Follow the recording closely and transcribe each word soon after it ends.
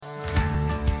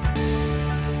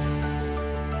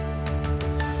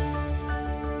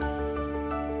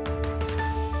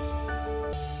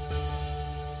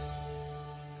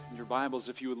Bibles,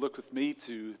 if you would look with me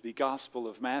to the Gospel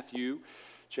of Matthew,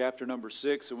 chapter number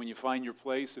 6. And when you find your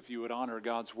place, if you would honor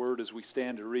God's Word as we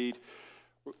stand to read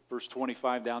verse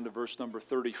 25 down to verse number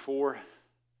 34.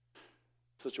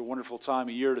 Such a wonderful time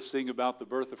of year to sing about the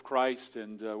birth of Christ.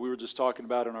 And we were just talking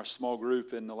about in our small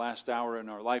group in the last hour in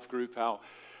our life group how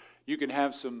you can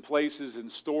have some places and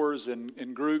stores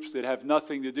and groups that have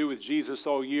nothing to do with Jesus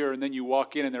all year, and then you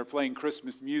walk in and they're playing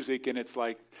Christmas music, and it's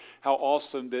like how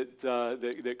awesome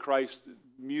that Christ's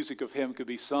music of Him could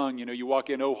be sung. You know, you walk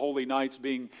in, "Oh Holy Night's"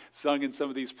 being sung in some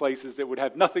of these places that would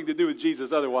have nothing to do with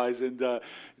Jesus otherwise, and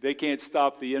they can't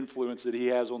stop the influence that He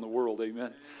has on the world.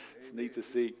 Amen. It's neat to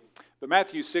see. But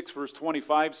Matthew 6 verse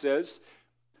 25 says,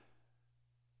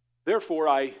 "Therefore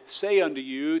I say unto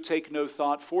you, take no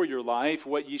thought for your life,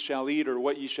 what ye shall eat or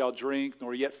what ye shall drink,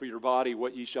 nor yet for your body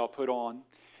what ye shall put on.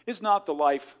 Is not the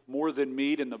life more than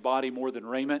meat, and the body more than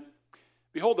raiment?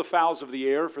 Behold the fowls of the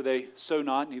air, for they sow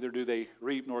not, neither do they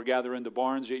reap, nor gather into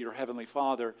barns, yet your heavenly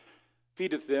Father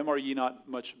feedeth them. Are ye not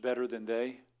much better than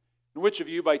they? And which of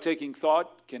you by taking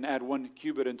thought can add 1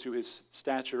 cubit unto his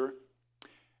stature?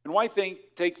 And why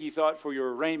take ye thought for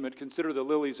your raiment? Consider the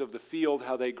lilies of the field,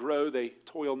 how they grow. They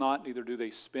toil not, neither do they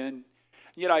spin.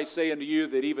 Yet I say unto you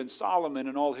that even Solomon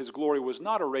in all his glory was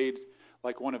not arrayed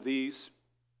like one of these.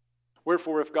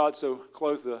 Wherefore, if God so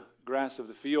clothe the grass of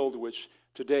the field, which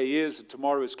today is and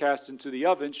tomorrow is cast into the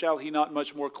oven, shall He not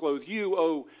much more clothe you,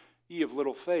 O ye of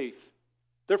little faith?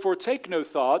 Therefore take no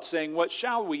thought, saying, what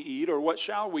shall we eat, or what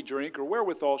shall we drink, or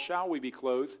wherewithal shall we be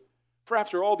clothed? For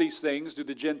after all these things do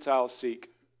the Gentiles seek.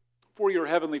 For your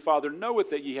heavenly Father knoweth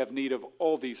that ye have need of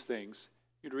all these things."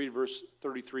 You'd read verse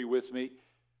 33 with me.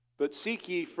 "But seek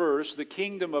ye first the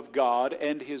kingdom of God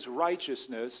and His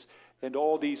righteousness, and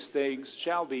all these things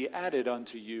shall be added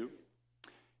unto you."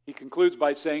 He concludes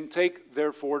by saying, "Take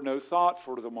therefore no thought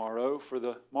for the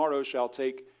morrow shall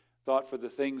take thought for the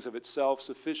things of itself.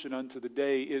 Sufficient unto the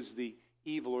day is the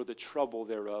evil or the trouble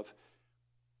thereof."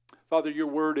 Father, your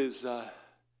word is a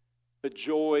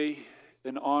joy,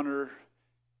 an honor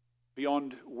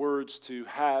beyond words to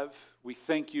have. We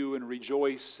thank you and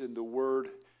rejoice in the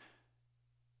word.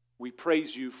 We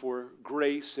praise you for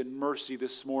grace and mercy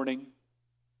this morning.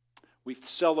 We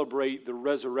celebrate the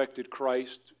resurrected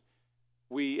Christ.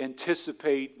 We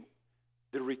anticipate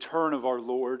the return of our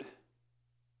Lord.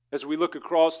 As we look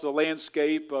across the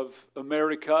landscape of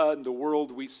America and the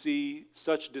world, we see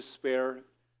such despair,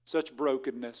 such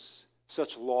brokenness,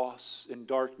 such loss and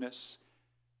darkness.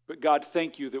 But God,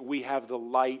 thank you that we have the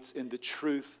light and the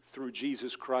truth through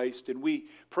Jesus Christ. And we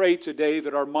pray today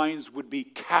that our minds would be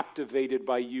captivated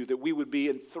by you, that we would be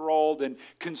enthralled and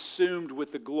consumed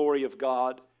with the glory of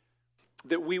God,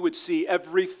 that we would see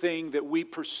everything that we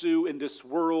pursue in this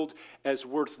world as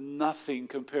worth nothing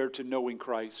compared to knowing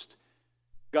Christ.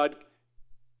 God,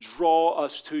 draw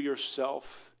us to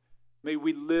yourself. May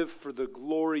we live for the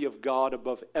glory of God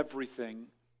above everything.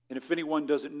 And if anyone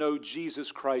doesn't know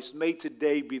Jesus Christ, may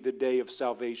today be the day of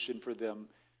salvation for them.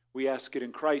 We ask it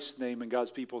in Christ's name, and God's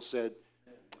people said,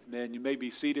 Amen. You may be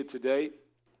seated today.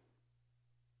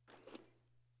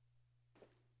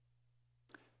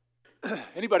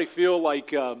 Anybody feel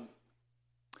like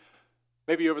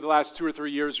maybe over the last 2 or 3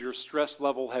 years your stress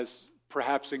level has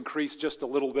perhaps increased just a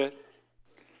little bit?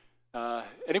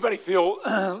 Anybody feel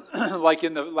like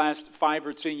in the last 5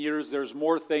 or 10 years there's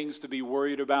more things to be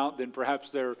worried about than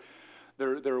perhaps there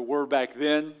were back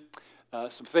then?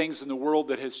 Some things in the world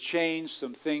that has changed,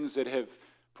 some things that have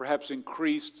perhaps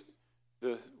increased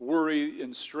the worry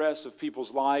and stress of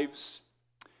people's lives.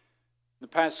 In the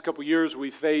past couple years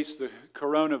we faced the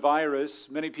coronavirus.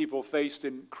 Many people faced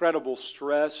incredible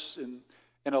stress and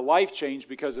a life change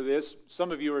because of this.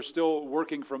 Some of you are still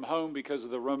working from home because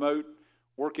of the remote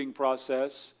working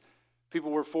process.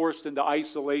 People were forced into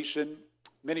isolation.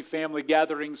 Many family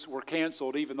gatherings were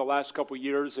canceled even the last couple of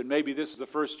years, and maybe this is the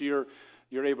first year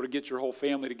you're able to get your whole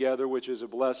family together, which is a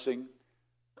blessing.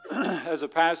 As a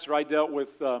pastor, I dealt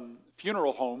with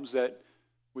funeral homes that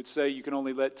would say you can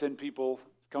only let 10 people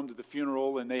come to the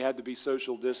funeral, and they had to be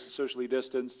socially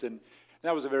distanced, and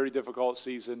that was a very difficult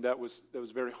season. That was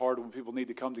very hard when people need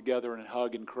to come together and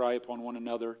hug and cry upon one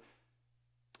another.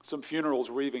 Some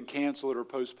funerals were even canceled or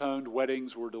postponed.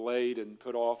 Weddings were delayed and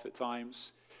put off at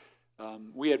times.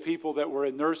 We had people that were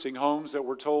in nursing homes that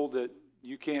were told that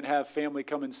you can't have family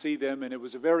come and see them, and it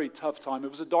was a very tough time. It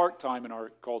was a dark time in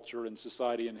our culture and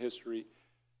society and history.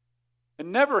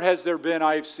 And never has there been,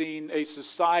 I've seen, a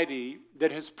society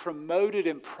that has promoted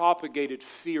and propagated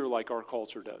fear like our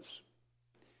culture does.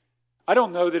 I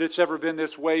don't know that it's ever been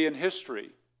this way in history.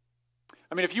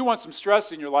 I mean, if you want some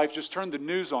stress in your life, just turn the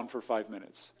news on for 5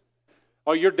 minutes.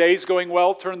 Oh, your day's going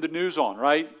well? Turn the news on,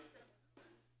 right?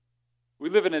 We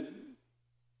live in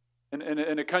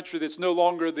a country that's no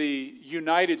longer the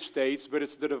United States, but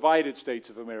it's the divided states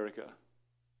of America.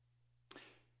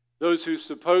 Those who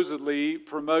supposedly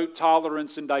promote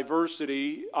tolerance and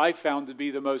diversity, I found to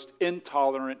be the most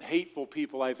intolerant, hateful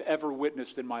people I've ever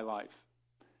witnessed in my life.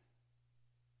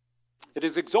 It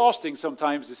is exhausting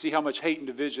sometimes to see how much hate and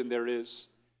division there is.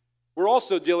 We're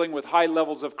also dealing with high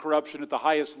levels of corruption at the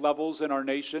highest levels in our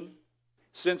nation,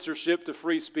 censorship to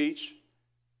free speech.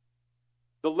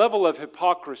 The level of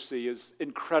hypocrisy is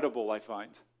incredible, I find.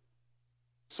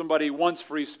 Somebody wants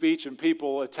free speech and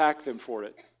people attack them for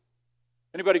it.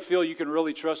 Anybody feel you can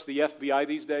really trust the FBI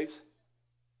these days?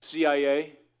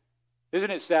 CIA? Isn't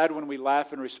it sad when we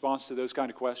laugh in response to those kind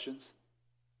of questions?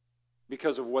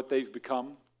 Because of what they've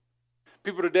become.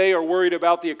 People today are worried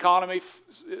about the economy.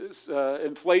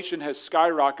 Inflation has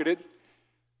skyrocketed.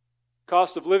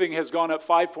 Cost of living has gone up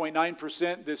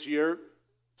 5.9% this year.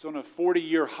 It's on a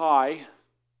 40-year high.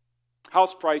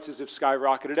 House prices have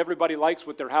skyrocketed. Everybody likes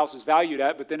what their house is valued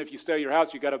at, but then if you sell your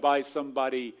house, you've got to buy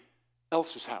somebody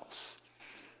else's house.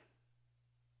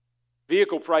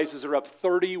 Vehicle prices are up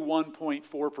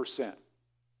 31.4%.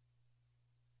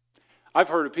 I've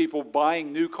heard of people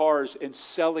buying new cars and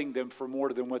selling them for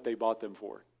more than what they bought them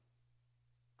for.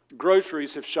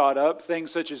 Groceries have shot up.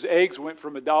 Things such as eggs went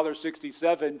from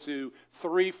 $1.67 to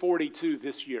 $3.42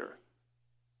 this year.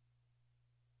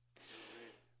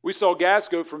 We saw gas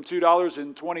go from $2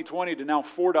 in 2020 to now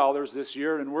 $4 this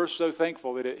year, and we're so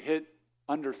thankful that it hit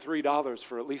under $3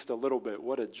 for at least a little bit.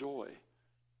 What a joy.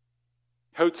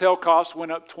 Hotel costs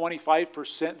went up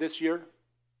 25% this year.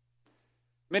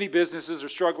 Many businesses are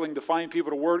struggling to find people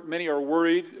to work. Many are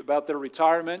worried about their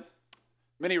retirement.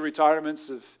 Many retirements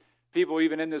of people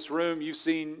even in this room, you've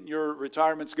seen your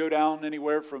retirements go down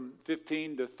anywhere from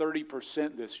 15 to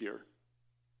 30% this year.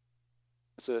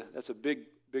 That's a big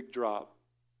drop.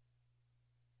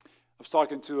 I was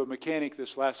talking to a mechanic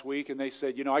this last week, and they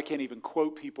said, I can't even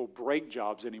quote people brake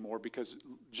jobs anymore because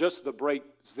just the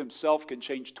brakes themselves can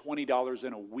change $20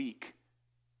 in a week.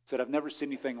 I said, I've never seen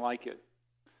anything like it.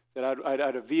 That I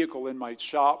had a vehicle in my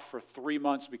shop for 3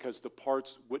 months because the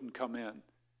parts wouldn't come in.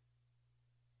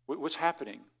 What's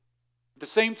happening? At the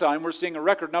same time, we're seeing a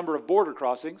record number of border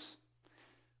crossings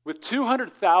with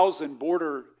 200,000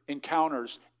 border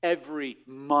encounters every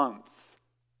month.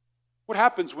 What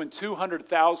happens when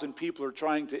 200,000 people are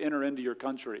trying to enter into your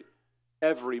country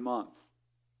every month?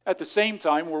 At the same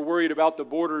time, we're worried about the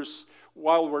borders.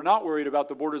 While we're not worried about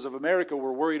the borders of America,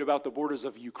 we're worried about the borders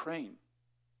of Ukraine.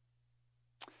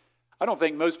 I don't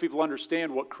think most people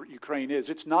understand what Ukraine is.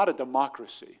 It's not a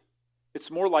democracy. It's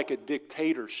more like a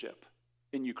dictatorship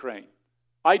in Ukraine.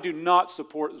 I do not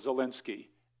support Zelensky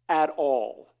at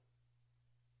all.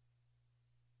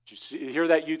 Did you hear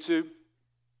that, YouTube?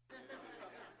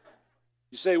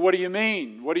 You say, what do you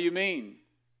mean? What do you mean?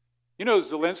 You know,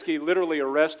 Zelensky literally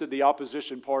arrested the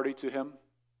opposition party to him.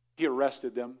 He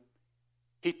arrested them.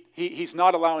 He's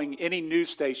not allowing any news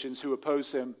stations who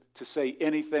oppose him to say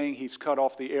anything. He's cut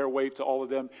off the airwave to all of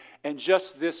them. And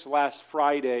just this last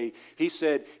Friday, he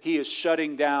said he is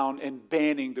shutting down and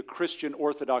banning the Christian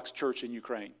Orthodox Church in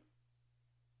Ukraine.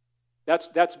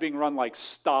 That's being run like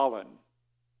Stalin.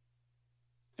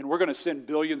 And we're going to send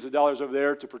billions of dollars over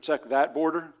there to protect that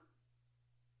border?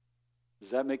 Does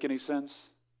that make any sense?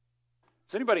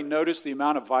 Does anybody notice the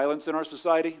amount of violence in our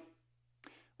society?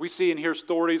 We see and hear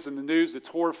stories in the news that's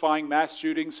horrifying: mass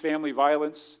shootings, family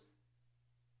violence.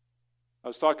 I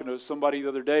was talking to somebody the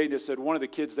other day, and they said one of the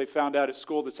kids they found out at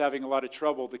school that's having a lot of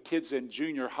trouble, the kid's in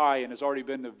junior high and has already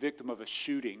been the victim of a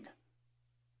shooting.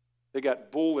 They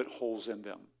got bullet holes in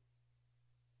them.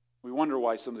 We wonder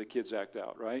why some of the kids act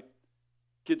out, right?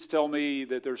 Kids tell me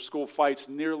that there's school fights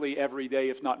nearly every day,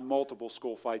 if not multiple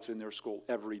school fights in their school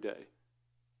every day.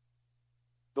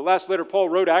 The last letter Paul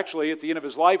wrote actually at the end of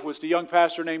his life was to a young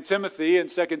pastor named Timothy. In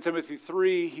 2 Timothy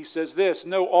 3, he says this,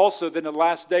 "Know also that in the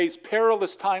last days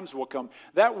perilous times will come."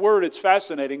 That word, it's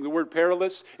fascinating, the word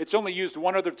perilous, it's only used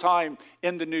one other time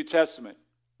in the New Testament.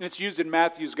 And it's used in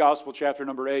Matthew's Gospel, chapter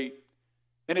number 8.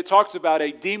 And it talks about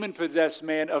a demon-possessed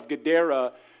man of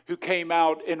Gadara who came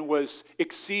out and was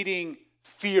exceeding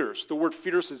fierce. The word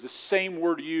fierce is the same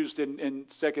word used in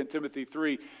 2 Timothy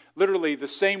 3. Literally, the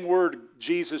same word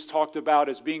Jesus talked about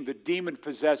as being the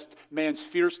demon-possessed man's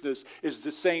fierceness is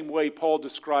the same way Paul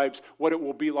describes what it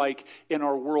will be like in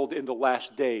our world in the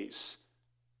last days.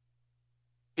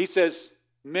 He says,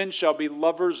 "Men shall be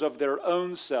lovers of their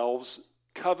own selves,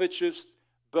 covetous,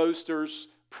 boasters,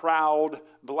 proud,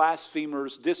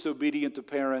 blasphemers, disobedient to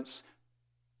parents,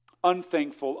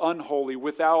 unthankful, unholy,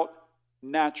 without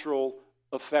natural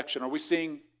affection." Are we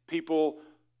seeing people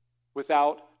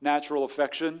without natural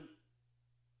affection?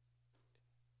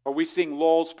 Are we seeing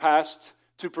laws passed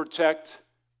to protect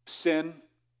sin?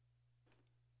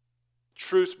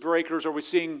 Truce breakers, are we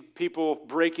seeing people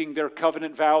breaking their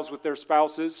covenant vows with their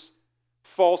spouses?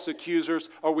 False accusers,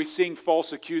 are we seeing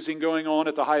false accusing going on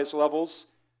at the highest levels?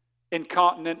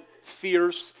 Incontinent,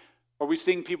 fierce, are we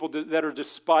seeing people that are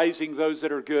despising those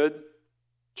that are good?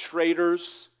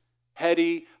 Traitors,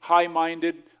 heady,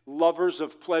 high-minded, lovers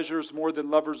of pleasures more than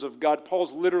lovers of God.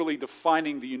 Paul's literally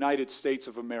defining the United States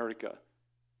of America.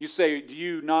 You say, do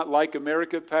you not like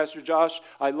America, Pastor Josh?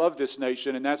 I love this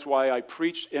nation, and that's why I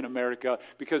preach in America,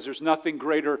 because there's nothing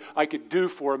greater I could do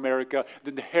for America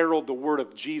than to herald the word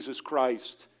of Jesus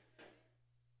Christ.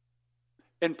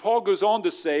 And Paul goes on to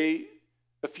say,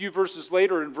 a few verses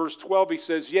later in verse 12, he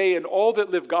says, yea, and all that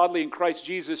live godly in Christ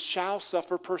Jesus shall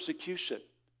suffer persecution.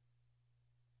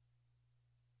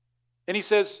 And he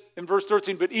says in verse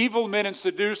 13, but evil men and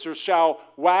seducers shall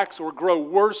wax or grow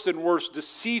worse and worse,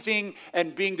 deceiving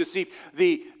and being deceived.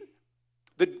 The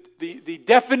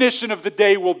definition of the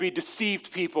day will be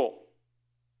deceived people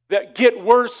that get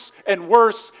worse and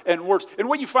worse and worse. And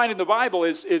what you find in the Bible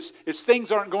is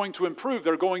things aren't going to improve.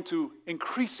 They're going to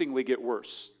increasingly get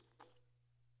worse.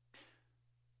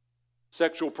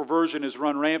 Sexual perversion is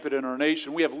run rampant in our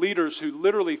nation. We have leaders who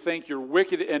literally think you're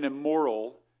wicked and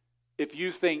immoral if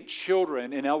you think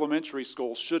children in elementary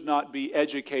school should not be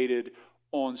educated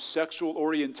on sexual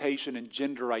orientation and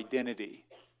gender identity.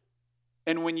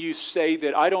 And when you say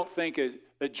that I don't think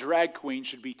a drag queen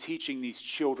should be teaching these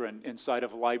children inside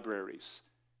of libraries.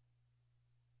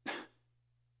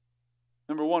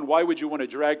 Number one, why would you want a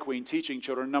drag queen teaching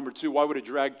children? Number two, why would a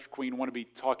drag queen want to be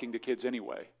talking to kids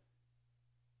anyway?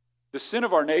 The sin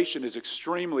of our nation is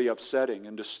extremely upsetting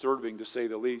and disturbing, to say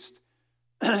the least.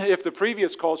 If the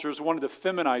previous cultures wanted to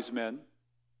feminize men,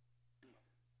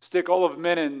 stick all of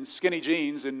men in skinny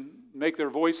jeans and make their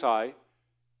voice high,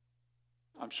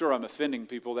 I'm sure I'm offending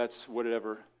people, that's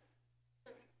whatever.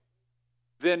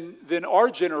 Then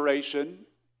our generation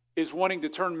is wanting to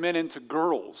turn men into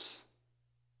girls,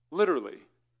 literally.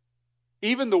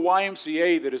 Even the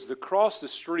YMCA that is across the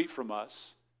street from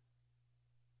us,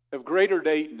 of Greater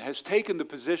Dayton, has taken the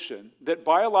position that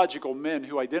biological men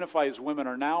who identify as women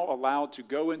are now allowed to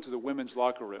go into the women's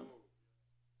locker room.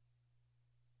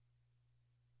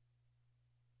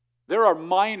 There are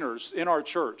minors in our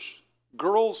church,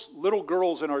 little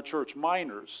girls in our church,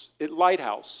 minors at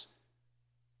Lighthouse,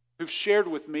 who've shared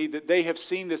with me that they have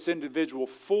seen this individual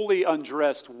fully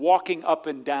undressed, walking up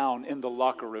and down in the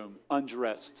locker room,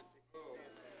 undressed.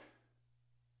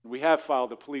 We have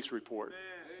filed a police report.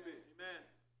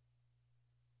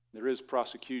 There is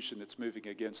prosecution that's moving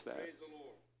against that.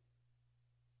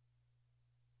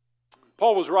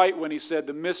 Paul was right when he said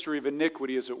the mystery of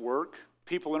iniquity is at work.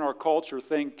 People in our culture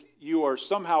think you are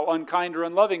somehow unkind or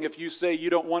unloving if you say you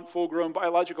don't want full-grown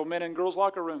biological men in girls'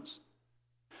 locker rooms.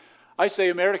 I say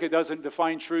America doesn't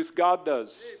define truth, God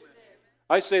does.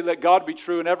 I say let God be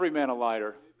true and every man a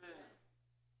liar.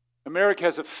 America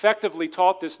has effectively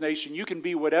taught this nation you can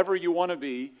be whatever you want to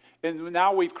be, and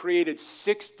now we've created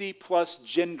 60-plus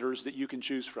genders that you can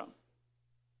choose from.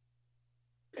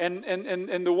 And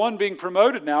the one being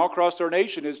promoted now across our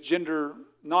nation is gender,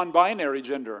 non-binary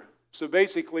gender. So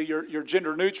basically you're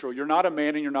gender neutral. You're not a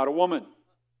man and you're not a woman.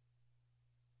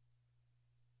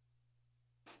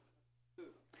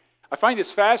 I find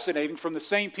this fascinating from the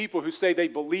same people who say they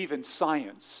believe in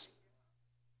science.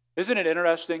 Isn't it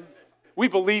interesting? We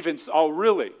believe in, oh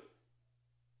really?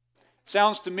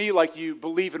 Sounds to me like you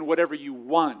believe in whatever you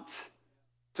want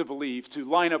to believe, to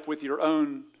line up with your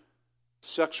own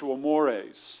sexual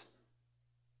mores.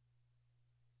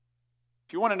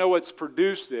 If you want to know what's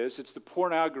produced this, it's the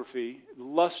pornography,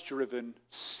 lust-driven,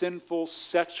 sinful,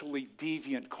 sexually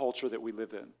deviant culture that we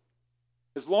live in.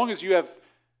 As long as you have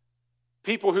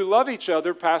people who love each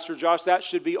other, Pastor Josh, that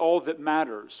should be all that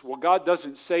matters. Well, God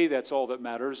doesn't say that's all that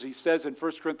matters. He says in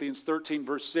 1 Corinthians 13,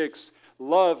 verse 6,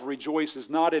 love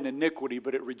rejoices not in iniquity,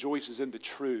 but it rejoices in the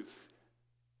truth.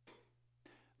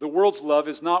 The world's love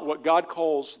is not what God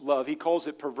calls love. He calls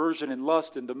it perversion and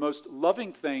lust. And the most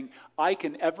loving thing I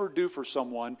can ever do for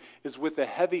someone is with a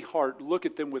heavy heart look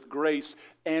at them with grace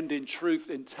and in truth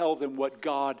and tell them what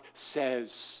God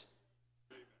says.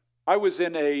 I was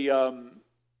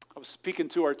speaking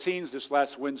to our teens this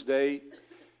last Wednesday,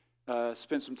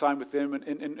 spent some time with them,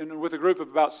 and with a group of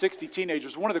about 60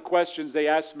 teenagers. One of the questions they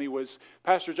asked me was,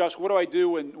 Pastor Josh, what do I do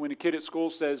when a kid at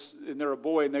school says, and they're a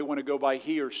boy, and they want to go by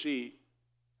he or she,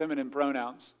 feminine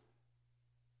pronouns?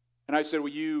 And I said, well,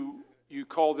 you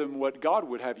call them what God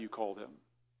would have you call them.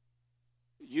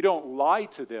 You don't lie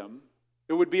to them.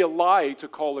 It would be a lie to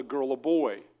call a girl a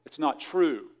boy. It's not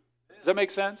true. Does that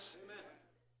make sense?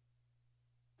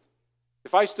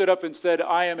 If I stood up and said,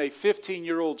 I am a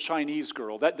 15-year-old Chinese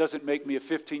girl, that doesn't make me a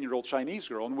 15-year-old Chinese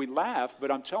girl. And we laugh, but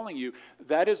I'm telling you,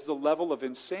 that is the level of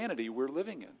insanity we're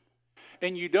living in.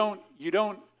 And you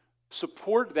don't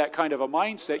support that kind of a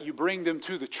mindset. You bring them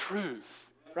to the truth,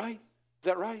 right? Is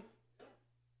that right?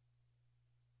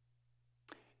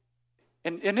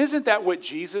 And isn't that what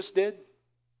Jesus did?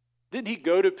 Didn't he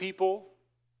go to people?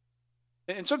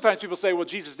 And sometimes people say, well,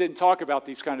 Jesus didn't talk about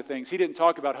these kind of things. He didn't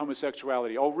talk about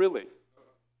homosexuality. Oh, really?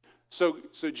 So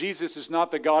Jesus is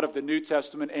not the God of the New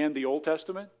Testament and the Old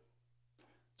Testament?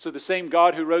 So the same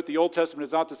God who wrote the Old Testament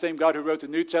is not the same God who wrote the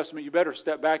New Testament? You better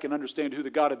step back and understand who the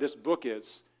God of this book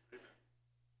is.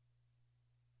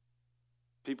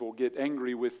 People get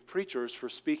angry with preachers for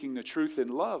speaking the truth in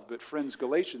love. But friends,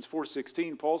 Galatians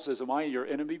 4:16, Paul says, am I your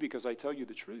enemy because I tell you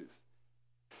the truth?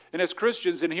 And as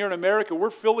Christians, and here in America, we're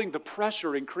feeling the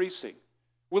pressure increasing.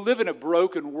 We live in a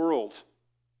broken world.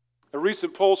 A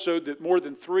recent poll showed that more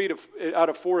than 3 out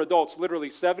of 4 adults, literally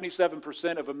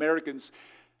 77% of Americans,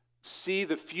 see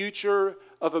the future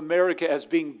of America as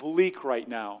being bleak right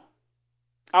now.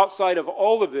 Outside of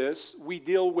all of this, we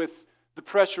deal with the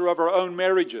pressure of our own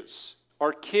marriages,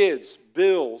 our kids,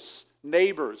 bills,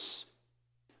 neighbors,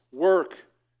 work,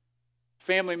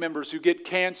 family members who get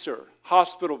cancer,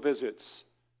 hospital visits,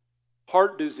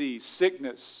 heart disease,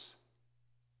 sickness.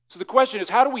 So the question is,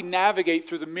 how do we navigate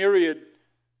through the myriad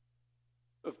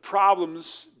of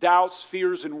problems, doubts,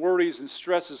 fears, and worries and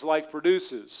stresses life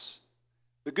produces?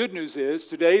 The good news is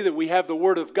today that we have the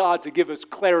Word of God to give us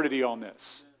clarity on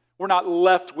this. We're not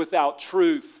left without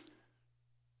truth.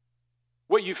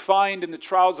 What you find in the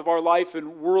trials of our life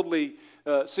and worldly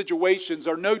situations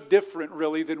are no different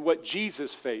really than what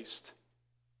Jesus faced.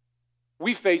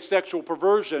 We face sexual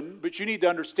perversion, but you need to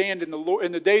understand in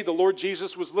the day the Lord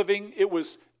Jesus was living, it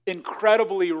was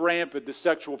incredibly rampant, the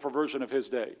sexual perversion of his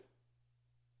day.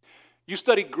 You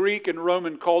study Greek and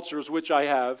Roman cultures, which I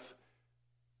have.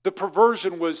 The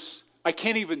perversion was, I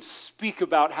can't even speak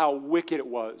about how wicked it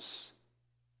was.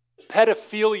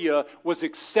 Pedophilia was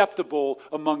acceptable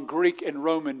among Greek and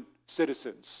Roman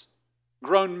citizens.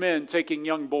 Grown men taking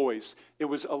young boys, it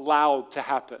was allowed to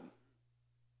happen.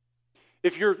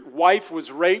 If your wife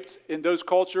was raped in those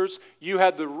cultures, you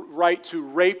had the right to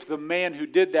rape the man who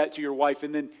did that to your wife,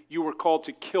 and then you were called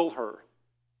to kill her.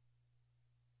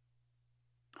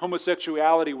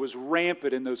 Homosexuality was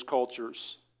rampant in those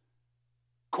cultures.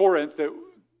 Corinth, the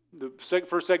 1st,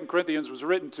 2nd Corinthians was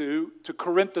written to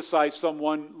Corinthicize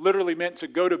someone, literally meant to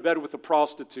go to bed with a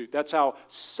prostitute. That's how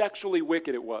sexually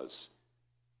wicked it was.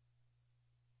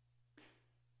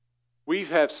 We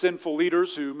have sinful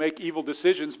leaders who make evil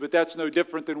decisions, but that's no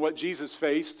different than what Jesus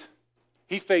faced.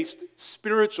 He faced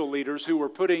spiritual leaders who were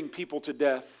putting people to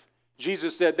death.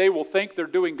 Jesus said they will think they're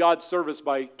doing God's service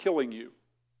by killing you.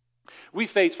 We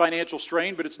face financial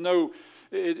strain, but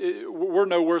we're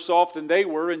no worse off than they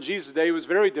were. In Jesus' day, it was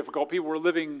very difficult. People were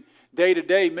living day to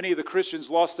day. Many of the Christians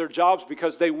lost their jobs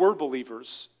because they were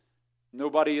believers.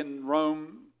 Nobody in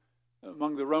Rome,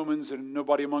 among the Romans, and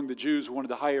nobody among the Jews wanted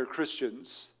to hire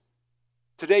Christians.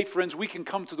 Today, friends, we can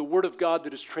come to the Word of God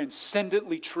that is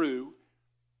transcendently true,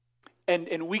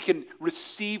 and we can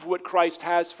receive what Christ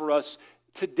has for us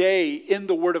today in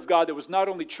the Word of God that was not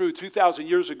only true 2,000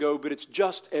 years ago, but it's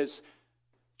just as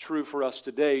true for us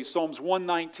today. Psalms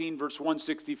 119, verse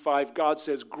 165, God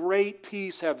says, great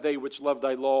peace have they which love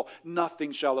thy law,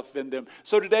 nothing shall offend them.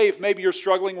 So today, if maybe you're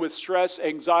struggling with stress,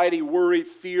 anxiety, worry,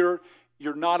 fear,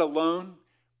 you're not alone,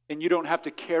 and you don't have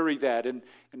to carry that. And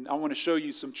I want to show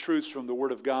you some truths from the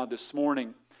Word of God this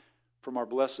morning from our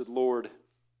blessed Lord.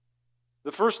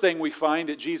 The first thing we find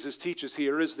that Jesus teaches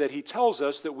here is that He tells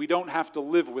us that we don't have to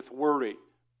live with worry.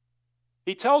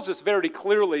 He tells us very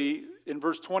clearly in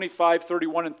verse 25,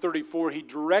 31, and 34, He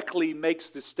directly makes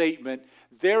the statement,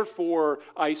 therefore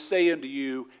I say unto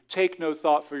you, take no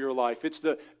thought for your life. It's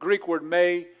the Greek word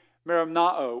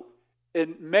merimnao.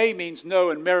 And me means no,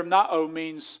 and merimnao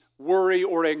means worry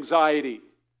or anxiety.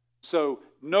 So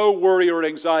no worry or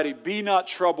anxiety. Be not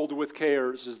troubled with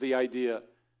cares is the idea.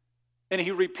 And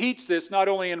He repeats this not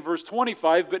only in verse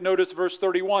 25, but notice verse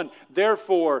 31.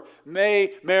 Therefore,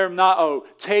 merimnao,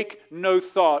 take no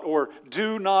thought, or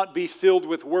do not be filled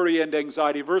with worry and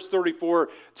anxiety. Verse 34,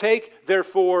 take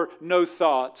therefore no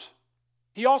thought.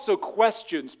 He also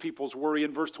questions people's worry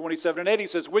in verse 27 and 8. He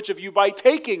says, which of you by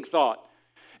taking thought?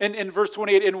 And in verse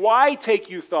 28, and why take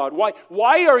you thought?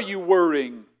 Why are you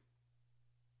worrying?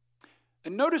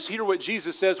 And notice here what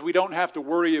Jesus says we don't have to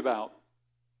worry about.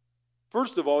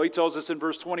 First of all, He tells us in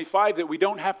verse 25 that we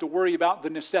don't have to worry about the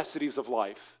necessities of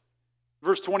life.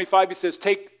 Verse 25, He says,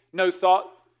 take no thought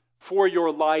for your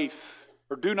life,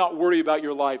 or do not worry about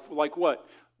your life. Like what?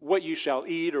 what you shall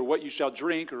eat or what you shall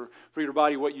drink, or for your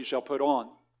body what you shall put on.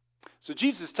 So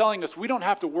Jesus is telling us we don't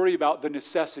have to worry about the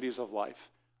necessities of life,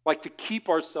 like to keep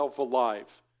ourselves alive,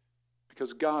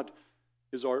 because God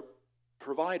is our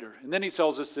provider. And then he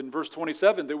tells us in verse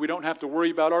 27 that we don't have to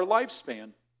worry about our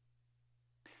lifespan.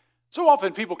 So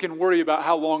often people can worry about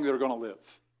how long they're going to live.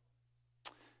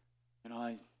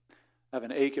 I have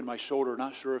an ache in my shoulder,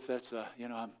 not sure if that's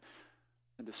I'm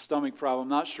in the stomach problem,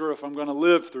 not sure if I'm going to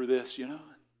live through this,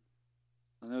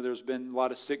 I know there's been a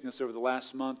lot of sickness over the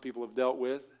last month people have dealt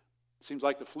with. It seems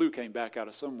like the flu came back out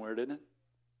of somewhere, didn't it?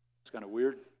 It's kind of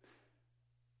weird.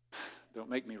 Don't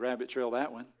make me rabbit trail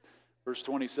that one. Verse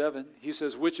 27, he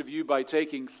says, which of you by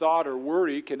taking thought or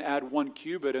worry can add 1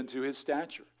 cubit unto his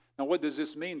stature? Now what does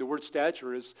this mean? The word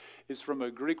stature is from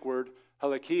a Greek word,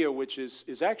 halakia, which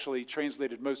is actually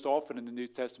translated most often in the New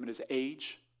Testament as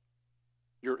age.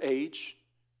 Your age.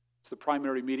 It's the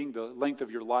primary meaning, the length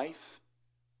of your life.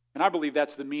 And I believe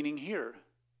that's the meaning here.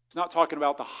 He's not talking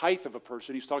about the height of a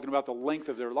person. He's talking about the length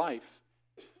of their life.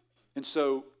 And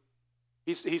so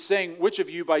he's saying, which of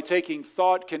you by taking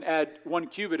thought can add 1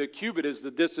 cubit? A cubit is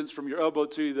the distance from your elbow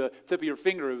to the tip of your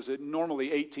finger. It was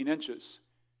normally 18 inches.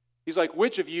 He's like,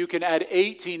 which of you can add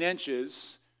 18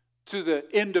 inches to the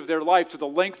end of their life, to the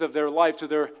length of their life, to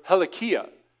their halakia?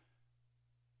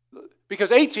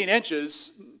 Because 18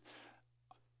 inches,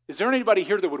 is there anybody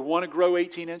here that would want to grow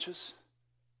 18 inches?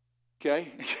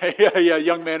 Okay. yeah,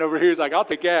 young man over here is like, I'll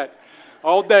take that.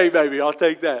 All day, baby, I'll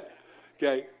take that.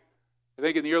 Okay. I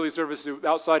think in the early service,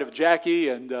 outside of Jackie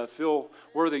and Phil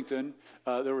Worthington,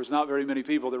 there was not very many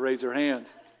people that raised their hand.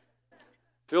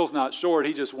 Phil's not short.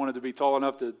 He just wanted to be tall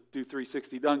enough to do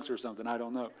 360 dunks or something. I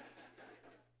don't know.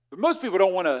 But most people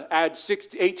don't want to add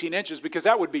 18 inches because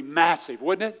that would be massive,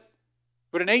 wouldn't it?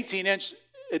 But an 18-inch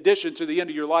addition to the end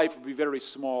of your life would be very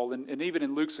small. And even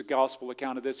in Luke's gospel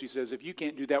account of this, he says, if you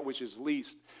can't do that which is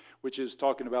least, which is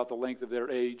talking about the length of their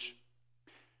age.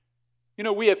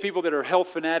 We have people that are health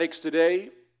fanatics today,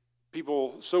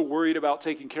 people so worried about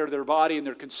taking care of their body, and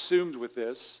they're consumed with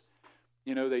this.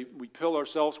 We pill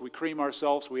ourselves, we cream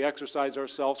ourselves, we exercise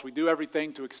ourselves, we do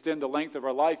everything to extend the length of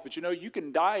our life. But you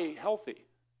can die healthy.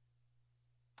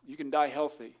 You can die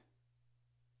healthy.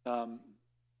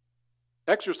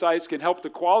 Exercise can help the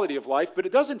quality of life, but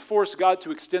it doesn't force God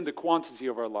to extend the quantity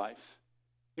of our life.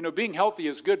 Being healthy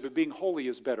is good, but being holy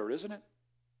is better, isn't it?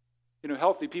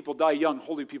 Healthy people die young,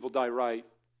 holy people die right.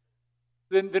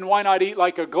 Then why not eat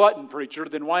like a glutton, preacher?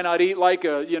 Then why not eat like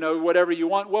a, whatever you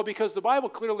want? Well, because the Bible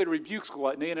clearly rebukes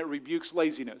gluttony and it rebukes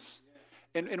laziness.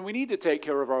 And we need to take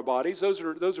care of our bodies. Those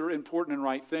are important and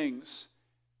right things.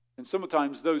 And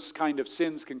sometimes those kind of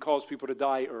sins can cause people to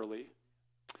die early.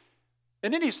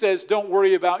 And then he says, don't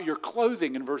worry about your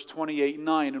clothing in verse 28 and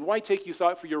 9. And why take you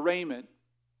thought for your raiment?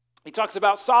 He talks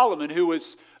about Solomon, who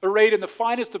was arrayed in the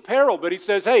finest apparel. But he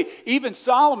says, hey, even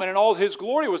Solomon in all his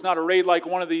glory was not arrayed like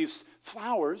one of these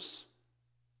flowers.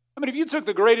 I mean, if you took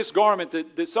the greatest garment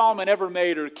that Solomon ever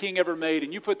made or a king ever made,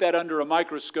 and you put that under a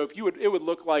microscope, it would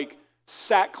look like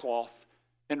sackcloth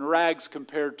and rags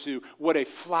compared to what a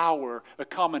flower, a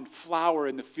common flower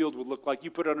in the field would look like.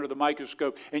 You put it under the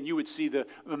microscope, and you would see the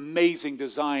amazing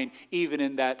design even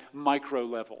in that micro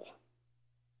level.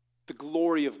 The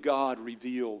glory of God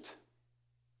revealed.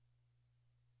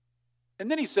 And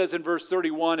then he says in verse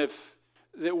 31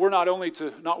 that we're not only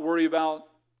to not worry about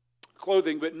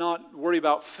clothing, but not worry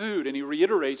about food. And he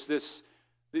reiterates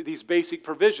these basic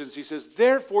provisions. He says,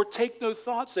 therefore take no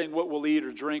thought saying what we'll eat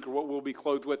or drink or what we'll be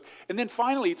clothed with. And then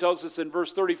finally he tells us in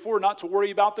verse 34 not to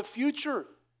worry about the future.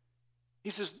 He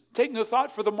says, take no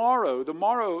thought for the morrow. The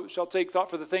morrow shall take thought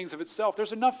for the things of itself.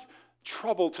 There's enough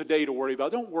trouble today to worry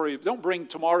about. Don't worry. Don't bring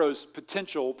tomorrow's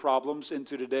potential problems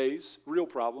into today's real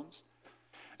problems.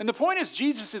 And the point is,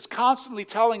 Jesus is constantly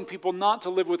telling people not to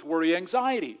live with worry and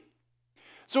anxiety.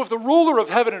 So if the ruler of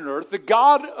heaven and earth, the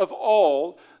God of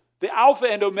all, the Alpha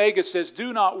and Omega says,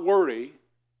 do not worry,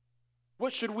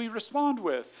 what should we respond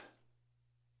with?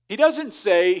 He doesn't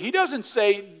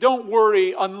say, don't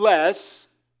worry unless,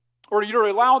 or you're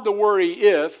allowed to worry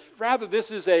if. Rather, this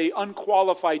is an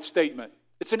unqualified statement.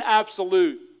 It's an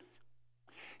absolute.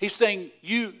 He's saying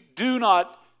you do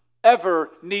not ever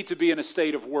need to be in a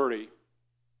state of worry.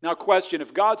 Now, question,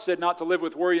 if God said not to live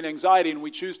with worry and anxiety and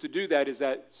we choose to do that, is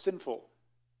that sinful?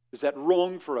 Is that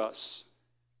wrong for us?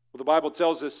 Well, the Bible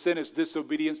tells us sin is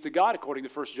disobedience to God, according to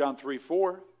 1 John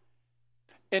 3:4.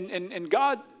 And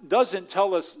God doesn't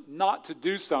tell us not to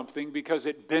do something because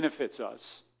it benefits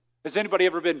us. Has anybody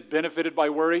ever been benefited by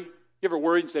worry? You ever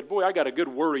worried and said, boy, I got a good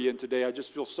worry in today. I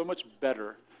just feel so much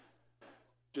better.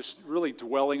 Just really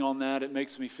dwelling on that, it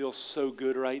makes me feel so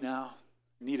good right now.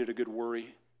 Needed a good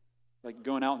worry. like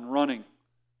going out and running,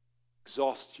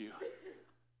 exhausts you.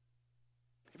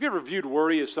 Have you ever viewed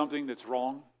worry as something that's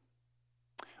wrong?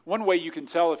 One way you can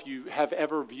tell if you have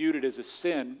ever viewed it as a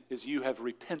sin is you have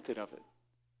repented of it.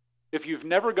 If you've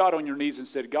never got on your knees and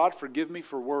said, God, forgive me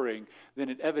for worrying, then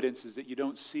it evidences that you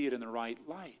don't see it in the right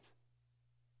light.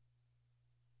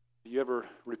 Have you ever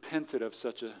repented of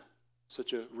such a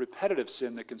repetitive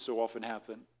sin that can so often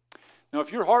happen? Now,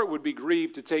 if your heart would be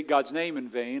grieved to take God's name in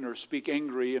vain or speak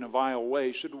angry in a vile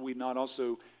way, should we not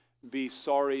also be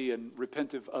sorry and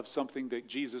repentive of something that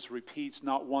Jesus repeats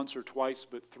not once or twice,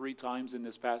 but 3 times in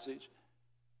this passage?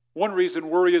 One reason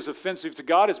worry is offensive to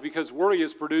God is because worry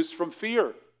is produced from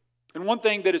fear. And one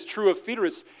thing that is true of fear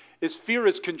is fear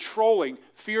is controlling.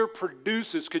 Fear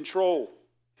produces control.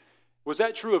 Was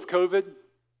that true of COVID?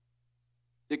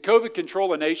 Did COVID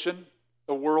control a nation,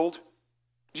 a world?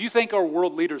 Do you think our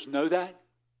world leaders know that?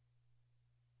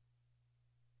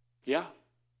 Yeah,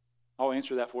 I'll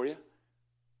answer that for you.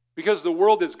 Because the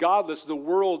world is godless, the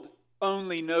world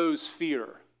only knows fear.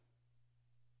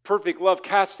 Perfect love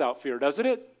casts out fear, doesn't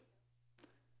it?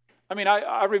 I mean,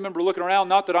 I remember looking around,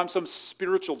 not that I'm some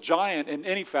spiritual giant in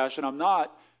any fashion, I'm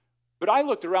not, but I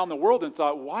looked around the world and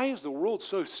thought, why is the world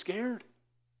so scared?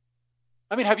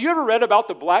 I mean, have you ever read about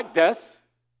the Black Death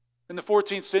in the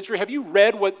 14th century? Have you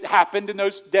read what happened in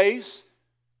those days?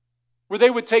 Where they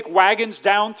would take wagons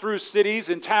down through cities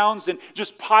and towns and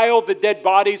just pile the dead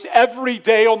bodies every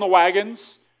day on the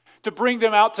wagons to bring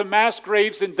them out to mass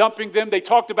graves and dumping them. They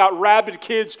talked about rabid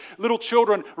kids, little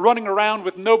children running around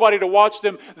with nobody to watch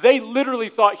them. They literally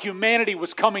thought humanity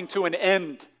was coming to an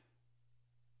end.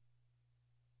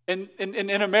 And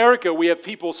in America, we have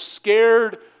people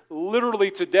scared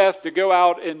literally to death to go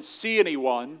out and see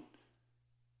anyone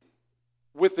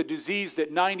with the disease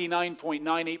that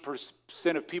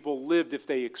 99.98% of people lived if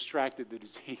they extracted the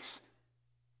disease.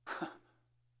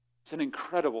 It's an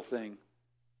incredible thing.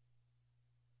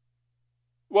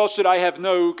 Well, should I have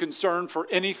no concern for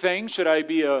anything? Should I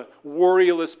be a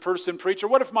worryless person, preacher?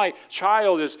 What if my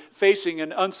child is facing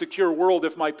an unsecure world?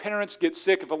 If my parents get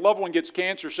sick, if a loved one gets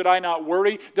cancer, should I not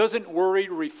worry? Doesn't worry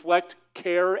reflect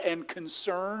care and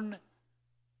concern?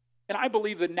 And I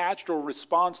believe the natural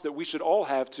response that we should all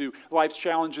have to life's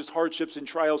challenges, hardships, and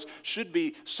trials should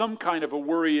be some kind of a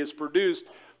worry is produced.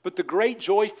 But the great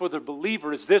joy for the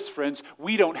believer is this, friends: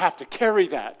 we don't have to carry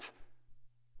that.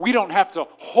 We don't have to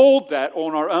hold that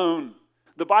on our own.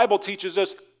 The Bible teaches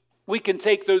us we can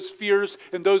take those fears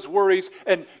and those worries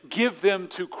and give them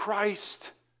to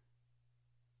Christ.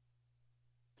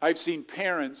 I've seen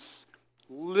parents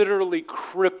literally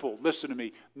crippled, listen to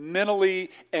me, mentally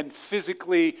and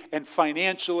physically and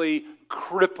financially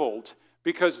crippled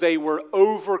because they were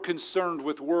over concerned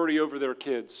with worry over their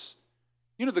kids.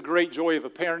 You know, the great joy of a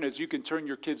parent is you can turn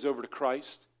your kids over to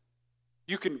Christ.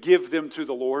 You can give them to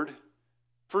the Lord.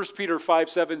 1 Peter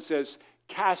 5:7 says,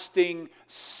 casting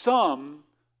some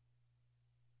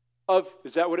of,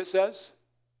 is that what it says?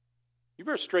 You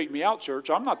better straighten me out, church.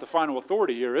 I'm not the final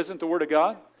authority here. Isn't the Word of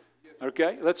God?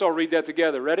 Okay, let's all read that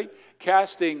together. Ready?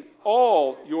 Casting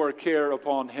all your care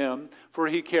upon Him, for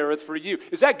He careth for you.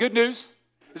 Is that good news?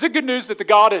 Is it good news that the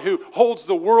God who holds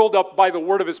the world up by the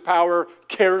word of His power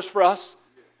cares for us?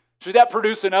 Should that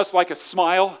produce in us like a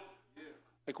smile?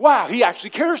 Like, wow, He actually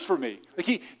cares for me. Like,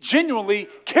 He genuinely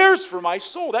cares for my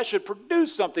soul. That should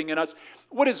produce something in us.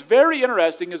 What is very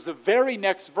interesting is the very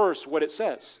next verse, what it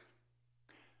says.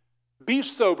 Be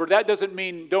sober. That doesn't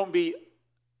mean don't be,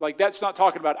 like, that's not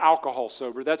talking about alcohol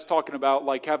sober. That's talking about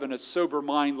like having a sober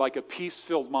mind, like a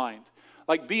peace-filled mind.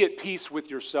 Like, be at peace with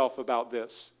yourself about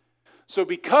this. So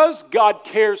because God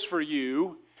cares for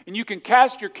you, and you can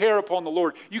cast your care upon the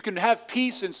Lord, you can have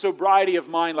peace and sobriety of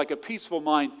mind, like a peaceful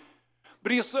mind.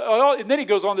 But and then he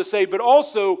goes on to say, but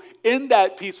also in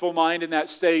that peaceful mind, in that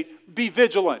state, be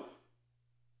vigilant.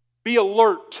 Be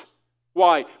alert.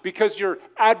 Why? Because your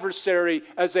adversary,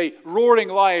 as a roaring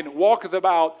lion, walketh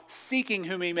about, seeking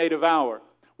whom he may devour.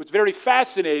 What's very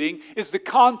fascinating is the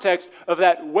context of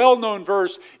that well-known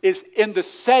verse is in the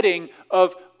setting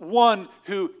of one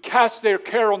who casts their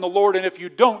care on the Lord, and if you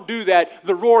don't do that,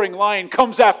 the roaring lion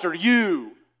comes after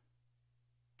you.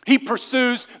 He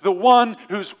pursues the one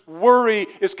whose worry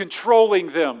is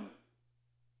controlling them.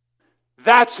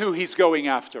 That's who he's going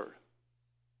after.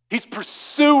 He's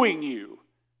pursuing you.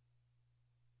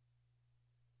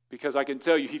 Because I can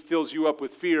tell you, he fills you up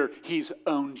with fear. He's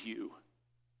owned you.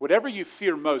 Whatever you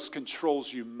fear most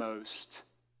controls you most.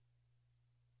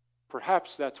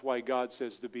 Perhaps that's why God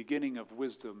says the beginning of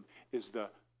wisdom is the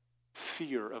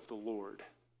fear of the Lord.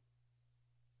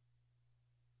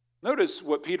 Notice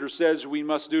what Peter says we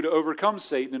must do to overcome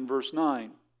Satan in verse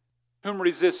 9. whom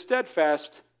resist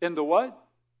steadfast in the what?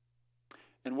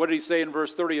 And what did he say in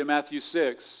verse 30 of Matthew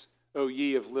 6? O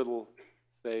ye of little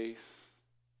faith.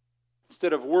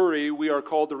 Instead of worry, we are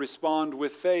called to respond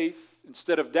with faith.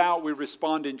 Instead of doubt, we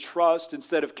respond in trust.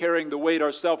 Instead of carrying the weight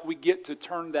ourselves, we get to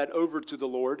turn that over to the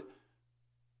Lord.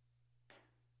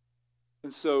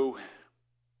 And so,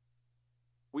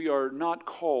 we are not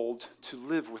called to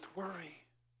live with worry.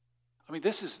 I mean,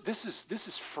 this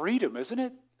is freedom, isn't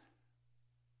it?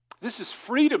 This is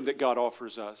freedom that God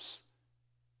offers us.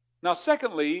 Now,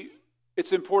 secondly,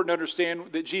 it's important to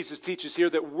understand that Jesus teaches here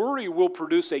that worry will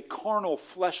produce a carnal,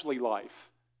 fleshly life.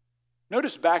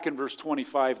 Notice back in verse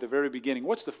 25, the very beginning,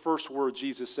 what's the first word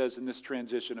Jesus says in this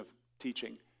transition of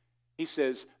teaching? He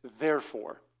says,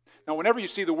 therefore. Now, whenever you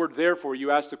see the word therefore,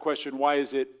 you ask the question, why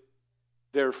is it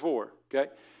therefore? Okay?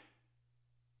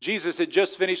 Jesus had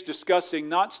just finished discussing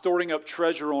not storing up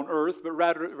treasure on earth, but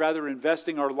rather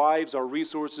investing our lives, our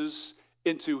resources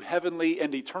into heavenly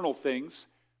and eternal things.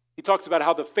 He talks about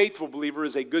how the faithful believer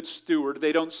is a good steward.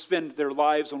 They don't spend their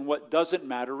lives on what doesn't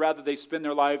matter. Rather, they spend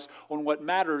their lives on what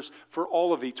matters for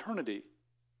all of eternity.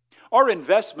 Our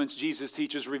investments, Jesus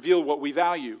teaches, reveal what we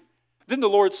value. Then the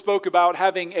Lord spoke about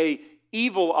having an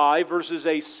evil eye versus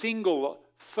a single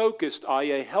focused eye,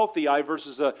 a healthy eye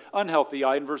versus an unhealthy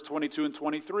eye in verse 22 and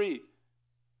 23.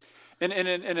 And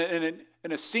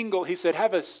in a single, he said,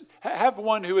 have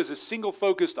one who has a single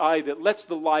focused eye that lets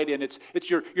the light in. It's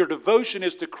your devotion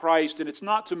is to Christ, and it's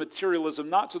not to materialism,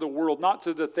 not to the world, not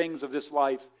to the things of this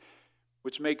life,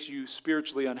 which makes you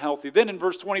spiritually unhealthy. Then in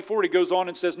verse 24, he goes on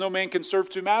and says, no man can serve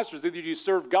two masters. Either you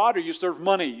serve God or you serve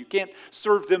money. You can't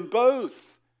serve them both.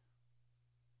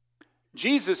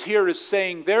 Jesus here is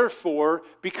saying, therefore,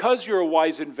 because you're a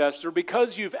wise investor,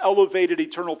 because you've elevated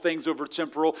eternal things over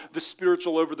temporal, the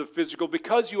spiritual over the physical,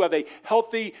 because you have a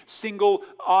healthy,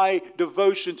 single-eye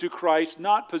devotion to Christ,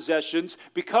 not possessions,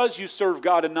 because you serve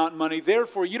God and not money,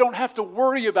 therefore, you don't have to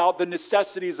worry about the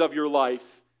necessities of your life.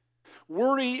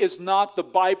 Worry is not the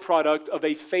byproduct of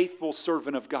a faithful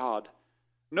servant of God.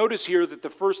 Notice here that the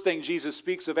first thing Jesus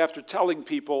speaks of after telling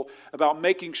people about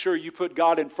making sure you put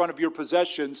God in front of your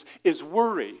possessions is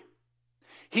worry.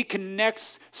 He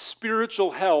connects spiritual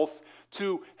health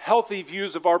to healthy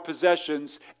views of our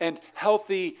possessions and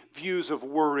healthy views of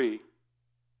worry.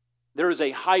 There is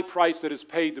a high price that is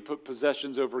paid to put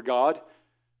possessions over God.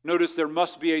 Notice there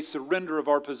must be a surrender of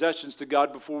our possessions to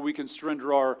God before we can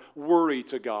surrender our worry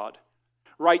to God.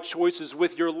 Right choices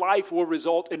with your life will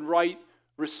result in right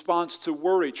response to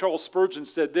worry. Charles Spurgeon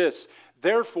said this,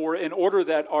 therefore, in order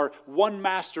that our one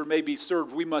master may be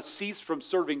served, we must cease from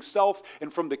serving self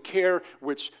and from the care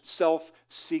which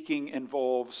self-seeking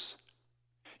involves.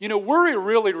 You know, worry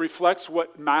really reflects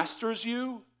what masters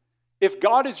you. If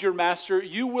God is your master,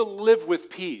 you will live with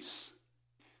peace.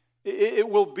 It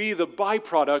will be the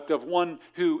byproduct of one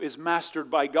who is mastered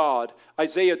by God.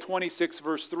 Isaiah 26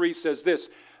 verse 3 says this,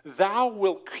 thou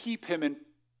wilt keep him in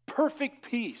perfect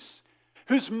peace,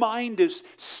 whose mind is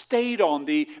stayed on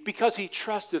thee, because he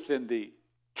trusteth in thee.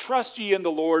 Trust ye in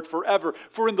the Lord forever,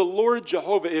 for in the Lord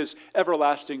Jehovah is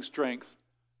everlasting strength.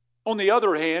 On the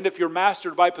other hand, if you're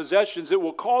mastered by possessions, it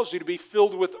will cause you to be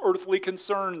filled with earthly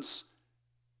concerns.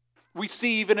 We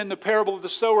see even in the parable of the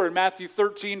sower in Matthew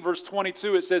 13, verse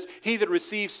 22, it says, he that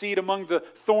receives seed among the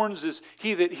thorns is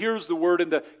he that hears the word,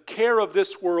 and the care of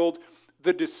this world,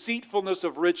 the deceitfulness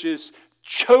of riches,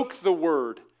 choke the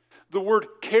word. The word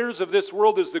cares of this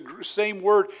world is the same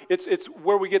word. It's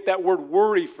where we get that word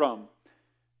worry from.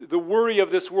 The worry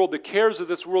of this world, the cares of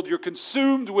this world, you're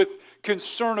consumed with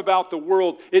concern about the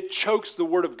world. It chokes the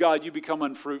word of God. You become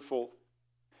unfruitful.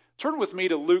 Turn with me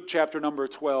to Luke chapter number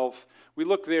 12. We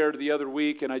looked there the other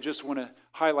week, and I just want to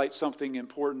highlight something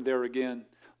important there again.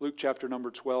 Luke chapter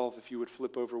number 12, if you would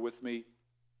flip over with me.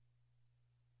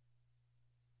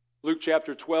 Luke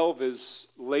chapter 12 is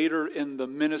later in the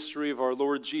ministry of our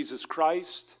Lord Jesus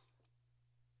Christ.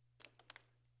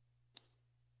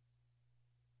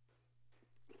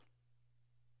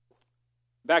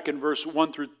 Back in verse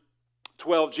 1 through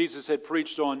 12, Jesus had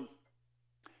preached on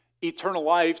eternal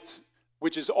life,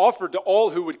 which is offered to all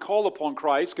who would call upon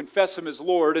Christ, confess Him as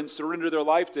Lord, and surrender their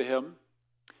life to Him.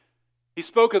 He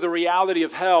spoke of the reality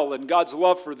of hell and God's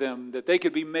love for them, that they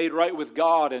could be made right with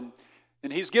God, and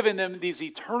He's given them these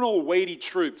eternal weighty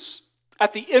truths.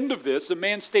 At the end of this, a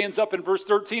man stands up in verse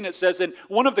 13. It says, and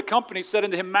one of the company said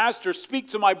unto him, Master, speak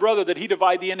to my brother that he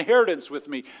divide the inheritance with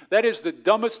me. That is the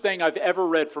dumbest thing I've ever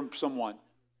read from someone.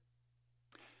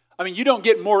 I mean, you don't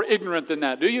get more ignorant than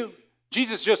that, do you?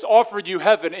 Jesus just offered you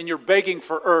heaven and you're begging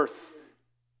for earth.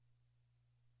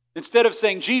 Instead of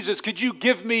saying, Jesus, could you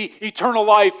give me eternal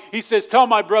life? He says, tell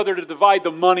my brother to divide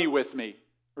the money with me.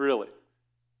 really.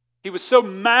 He was so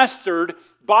mastered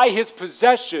by his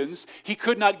possessions, he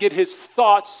could not get his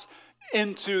thoughts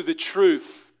into the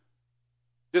truth.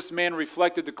 This man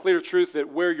reflected the clear truth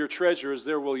that where your treasure is,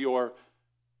 there will your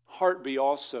heart be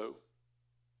also.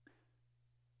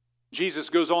 Jesus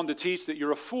goes on to teach that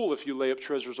you're a fool if you lay up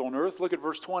treasures on earth. Look at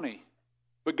verse 20.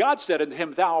 But God said unto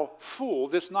him, Thou fool,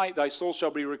 this night thy soul shall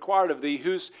be required of thee.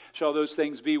 Whose shall those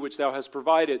things be which thou hast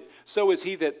provided? So is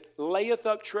he that layeth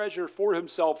up treasure for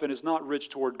himself and is not rich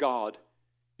toward God.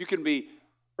 You can be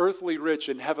earthly rich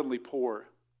and heavenly poor.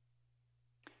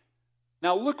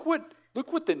 Now look what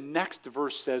the next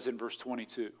verse says in verse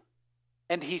 22.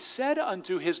 And he said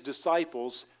unto his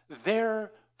disciples,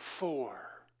 Therefore,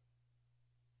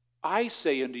 I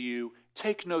say unto you,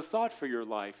 take no thought for your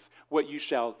life, what you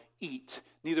shall eat,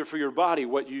 neither for your body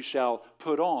what you shall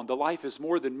put on. The life is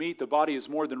more than meat, the body is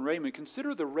more than raiment.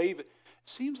 Consider the raven.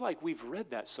 Seems like we've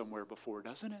read that somewhere before,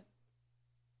 doesn't it?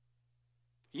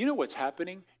 You know what's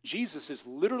happening? Jesus is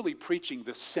literally preaching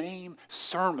the same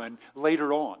sermon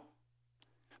later on.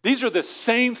 These are the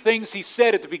same things he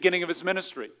said at the beginning of his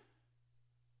ministry.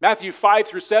 Matthew 5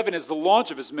 through 7 is the launch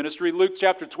of his ministry. Luke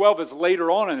chapter 12 is later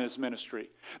on in his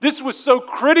ministry. This was so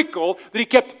critical that he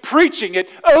kept preaching it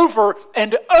over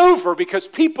and over because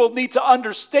people need to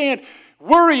understand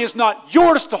worry is not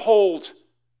yours to hold.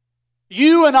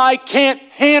 You and I can't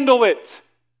handle it.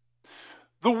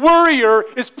 The worrier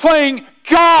is playing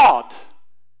God.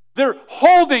 They're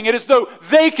holding it as though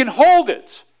they can hold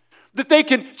it. That they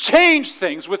can change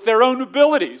things with their own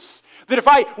abilities. That if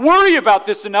I worry about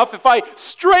this enough, if I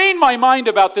strain my mind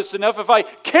about this enough, if I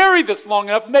carry this long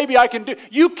enough, maybe I can do...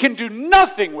 You can do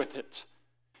nothing with it.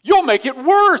 You'll make it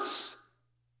worse.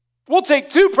 We'll take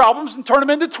 2 problems and turn them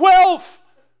into 12.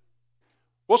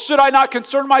 Well, should I not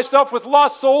concern myself with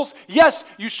lost souls? Yes,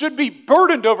 you should be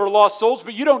burdened over lost souls,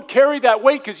 but you don't carry that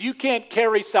weight because you can't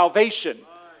carry salvation.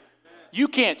 You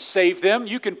can't save them.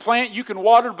 You can plant, you can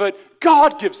water, but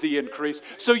God gives the increase.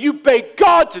 So you beg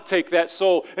God to take that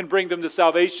soul and bring them to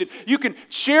salvation. You can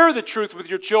share the truth with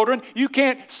your children. You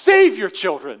can't save your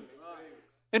children.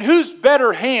 And whose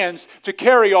better hands to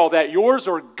carry all that, yours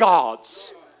or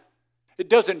God's? It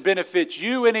doesn't benefit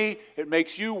you any. It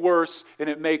makes you worse, and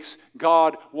it makes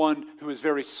God one who is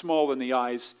very small in the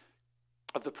eyes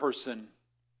of the person.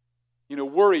 You know,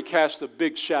 worry casts a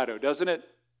big shadow, doesn't it?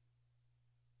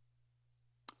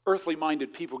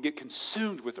 Earthly-minded people get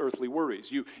consumed with earthly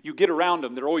worries. You get around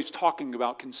them, they're always talking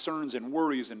about concerns and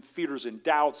worries and fears and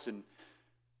doubts and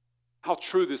how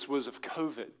true this was of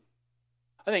COVID.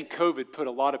 I think COVID put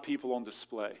a lot of people on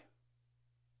display.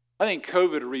 I think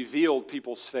COVID revealed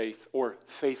people's faith or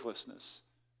faithlessness.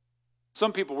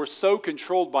 Some people were so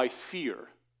controlled by fear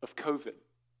of COVID.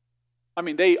 I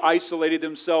mean, they isolated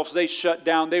themselves, they shut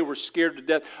down, they were scared to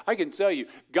death. I can tell you,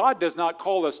 God does not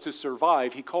call us to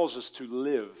survive, He calls us to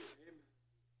live.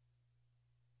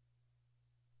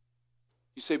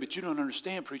 You say, but you don't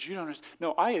understand, preacher, you don't understand.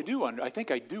 No, I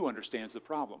think I do understand the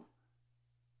problem.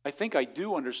 I think I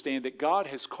do understand that God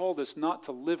has called us not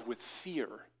to live with fear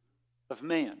of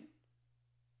man.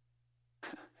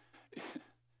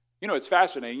 You know, it's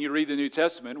fascinating. You read the New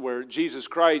Testament where Jesus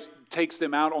Christ takes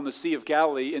them out on the Sea of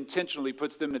Galilee, intentionally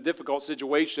puts them in a difficult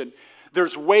situation.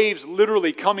 There's waves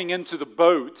literally coming into the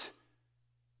boat.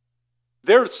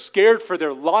 They're scared for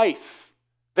their life.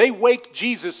 They wake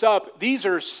Jesus up. These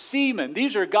are seamen.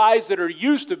 These are guys that are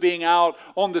used to being out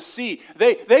on the sea.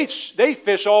 They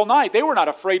fish all night. They were not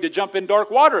afraid to jump in dark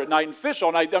water at night and fish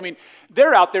all night. I mean,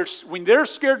 they're out there. When they're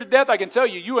scared to death, I can tell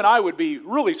you, you and I would be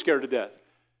really scared to death.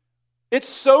 It's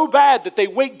so bad that they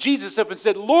wake Jesus up and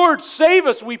said, Lord, save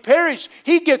us, we perish.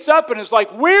 He gets up and is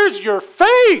like, where's your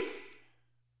faith?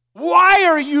 Why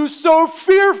are you so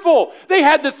fearful? They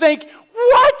had to think,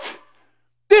 what?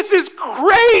 This is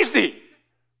crazy.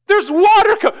 There's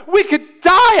water. We could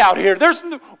die out here.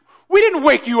 We didn't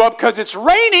wake you up because it's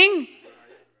raining.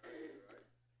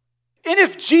 And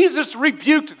if Jesus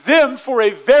rebuked them for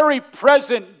a very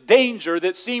present danger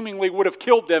that seemingly would have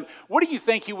killed them, what do you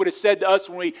think He would have said to us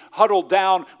when we huddled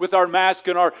down with our mask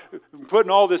and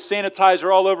putting all this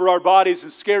sanitizer all over our bodies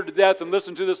and scared to death and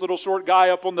listened to this little short guy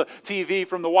up on the TV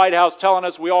from the White House telling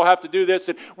us we all have to do this?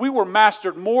 And we were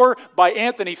mastered more by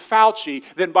Anthony Fauci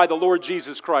than by the Lord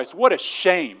Jesus Christ. What a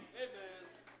shame.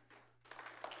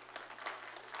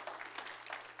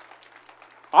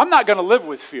 I'm not going to live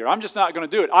with fear. I'm just not going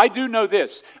to do it. I do know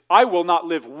this. I will not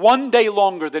live one day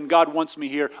longer than God wants me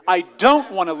here. I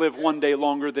don't want to live one day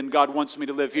longer than God wants me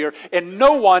to live here. And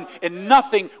no one and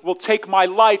nothing will take my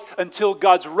life until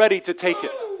God's ready to take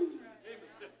it.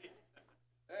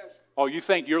 Oh, you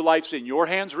think your life's in your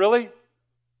hands, really?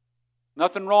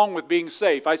 Nothing wrong with being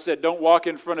safe. I said don't walk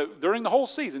in front of, during the whole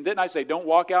season, didn't I say don't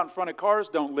walk out in front of cars,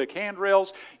 don't lick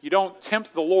handrails, you don't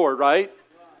tempt the Lord, right?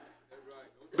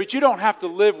 But you don't have to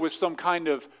live with some kind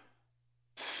of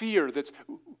fear that's,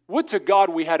 would to God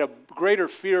we had a greater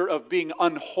fear of being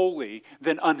unholy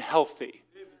than unhealthy.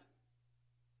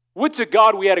 Would to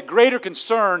God we had a greater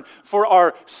concern for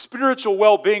our spiritual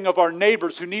well-being of our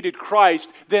neighbors who needed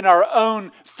Christ than our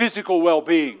own physical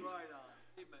well-being.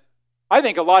 I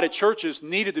think a lot of churches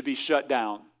needed to be shut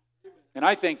down. And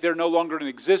I think they're no longer in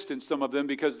existence, some of them,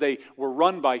 because they were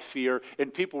run by fear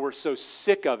and people were so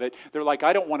sick of it. They're like,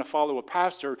 I don't want to follow a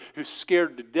pastor who's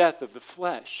scared to death of the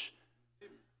flesh.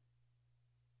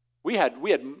 We had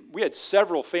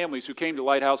several families who came to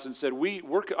Lighthouse and said,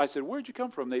 I said, where'd you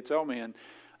come from? They tell me, and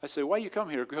I said, why you come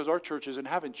here? Because our church isn't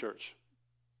having church.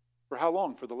 For how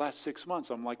long? For the last 6 months.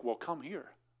 I'm like, well, come here.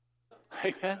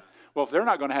 Amen. Well, if they're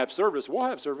not going to have service, we'll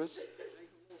have service.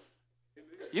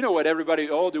 You know what everybody,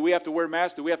 do we have to wear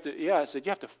masks? Do we have to? Yeah, I said, you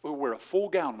have to wear a full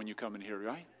gown when you come in here,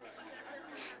 right?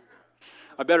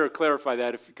 I better clarify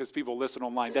that because people listen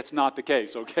online. That's not the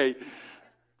case, okay?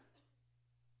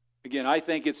 Again, I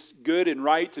think it's good and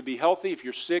right to be healthy. If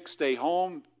you're sick, stay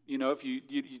home. You know, if you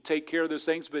take care of those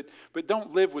things, but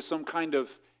don't live with some kind of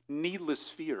needless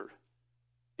fear.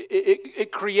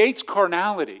 It creates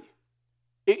carnality.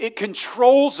 It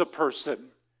controls a person.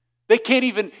 They can't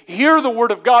even hear the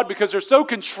Word of God because they're so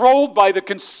controlled by the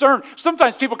concern.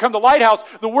 Sometimes people come to Lighthouse,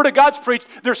 the Word of God's preached,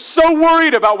 they're so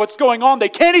worried about what's going on, they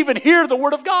can't even hear the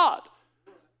Word of God.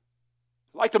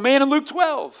 Like the man in Luke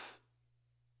 12.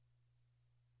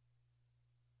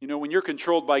 You know, when you're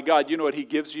controlled by God, you know what He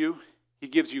gives you? He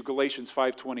gives you Galatians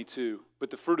 5:22. But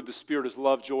the fruit of the Spirit is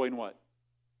love, joy, and what?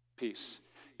 Peace.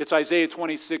 It's Isaiah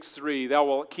 26:3. Thou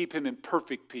wilt keep him in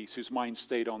perfect peace, whose mind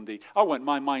stayed on thee. I want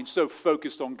my mind so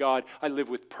focused on God, I live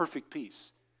with perfect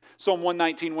peace. Psalm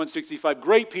 119, 165.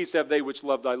 Great peace have they which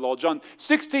love thy law. John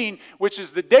 16, which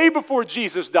is the day before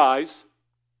Jesus dies,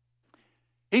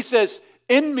 He says,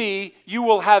 in me you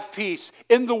will have peace.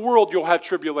 In the world you'll have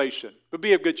tribulation. But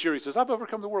be of good cheer. He says, I've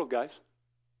overcome the world, guys.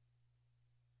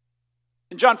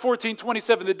 In John 14,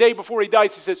 27, the day before He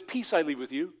dies, He says, peace I leave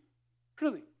with you.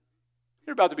 Really?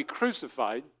 You're about to be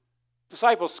crucified.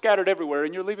 Disciples scattered everywhere,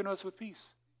 and you're leaving us with peace.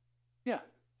 Yeah,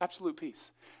 absolute peace.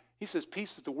 He says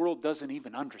peace that the world doesn't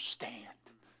even understand.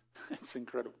 It's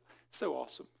incredible. So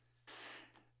awesome.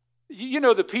 You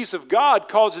know, the peace of God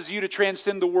causes you to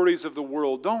transcend the worries of the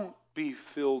world. Don't be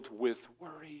filled with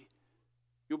worry.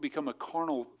 You'll become a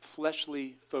carnal,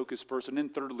 fleshly focused person.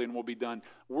 And thirdly, and we'll be done,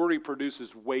 worry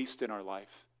produces waste in our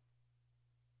life.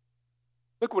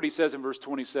 Look what He says in verse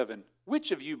 27.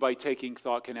 Which of you by taking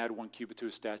thought can add 1 cubit to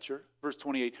his stature? Verse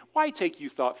 28. Why take you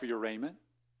thought for your raiment?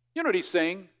 You know what He's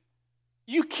saying?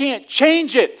 You can't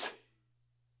change it.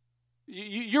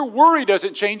 Your worry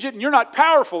doesn't change it, and you're not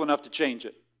powerful enough to change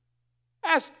it.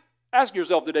 Ask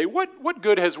yourself today, what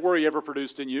good has worry ever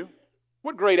produced in you?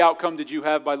 What great outcome did you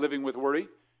have by living with worry?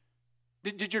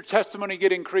 Did your testimony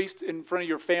get increased in front of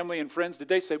your family and friends? Did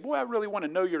they say, boy, I really want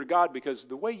to know your God because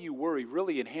the way you worry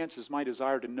really enhances my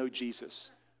desire to know Jesus?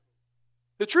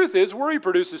 The truth is, worry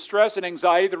produces stress and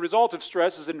anxiety. The result of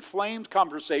stress is inflamed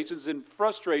conversations and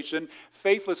frustration,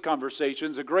 faithless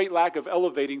conversations, a great lack of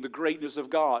elevating the greatness of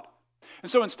God.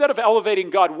 And so instead of elevating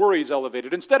God, worry is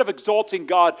elevated. Instead of exalting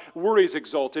God, worry is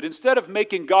exalted. Instead of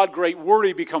making God great,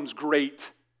 worry becomes great.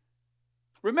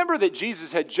 Remember that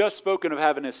Jesus had just spoken of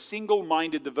having a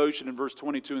single-minded devotion in verse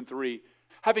 22 and 3.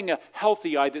 Having a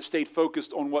healthy eye that stayed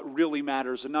focused on what really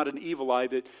matters and not an evil eye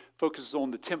that focuses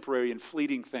on the temporary and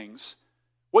fleeting things.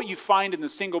 What you find in the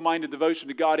single-minded devotion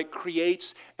to God, it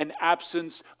creates an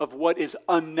absence of what is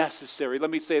unnecessary. Let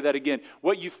me say that again.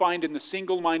 What you find in the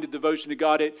single-minded devotion to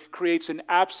God, it creates an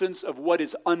absence of what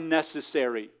is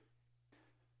unnecessary.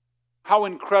 How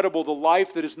incredible the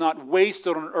life that is not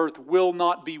wasted on earth will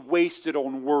not be wasted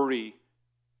on worry.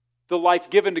 The life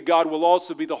given to God will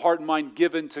also be the heart and mind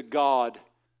given to God.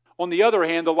 On the other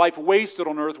hand, the life wasted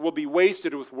on earth will be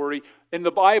wasted with worry. In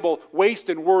the Bible, waste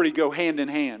and worry go hand in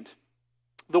hand.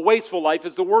 The wasteful life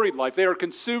is the worried life. They are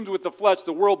consumed with the flesh,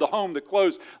 the world, the home, the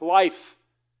clothes, life.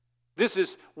 This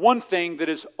is one thing that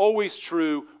is always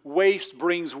true. Worry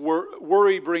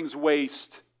brings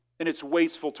waste, and it's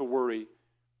wasteful to worry.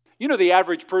 You know, the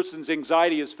average person's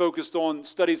anxiety is focused on,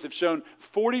 studies have shown,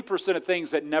 40% of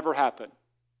things that never happen.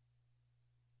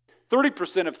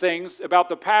 30% of things about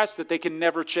the past that they can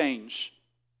never change.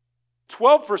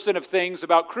 12% of things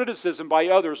about criticism by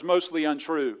others, mostly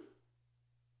untrue.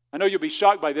 I know you'll be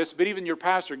shocked by this, but even your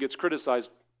pastor gets criticized.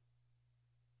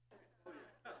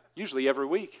 Usually every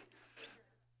week.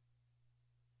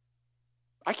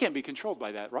 I can't be controlled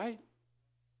by that, right?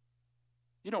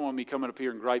 You don't want me coming up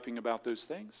here and griping about those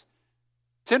things.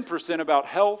 10% about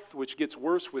health, which gets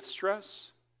worse with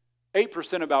stress.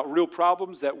 8% about real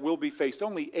problems that will be faced.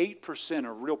 Only 8%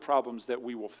 are real problems that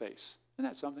we will face. Isn't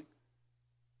that something?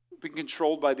 Being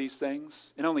controlled by these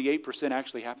things, and only 8%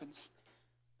 actually happens.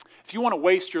 If you want to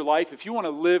waste your life, if you want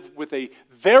to live with a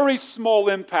very small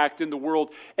impact in the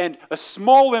world and a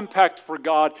small impact for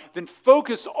God, then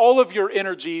focus all of your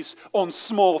energies on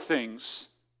small things.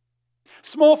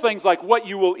 Small things like what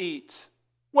you will eat,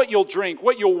 what you'll drink,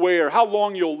 what you'll wear, how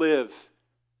long you'll live.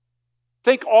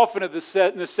 Think often of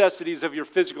the necessities of your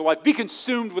physical life. Be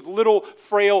consumed with little,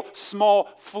 frail, small,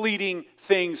 fleeting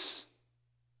things.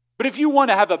 But if you want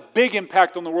to have a big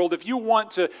impact on the world, if you want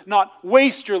to not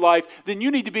waste your life, then you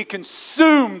need to be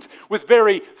consumed with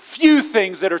very few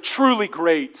things that are truly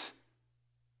great.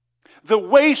 The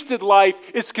wasted life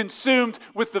is consumed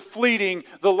with the fleeting.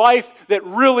 The life that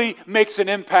really makes an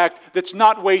impact, that's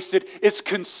not wasted, is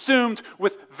consumed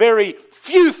with very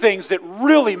few things that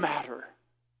really matter.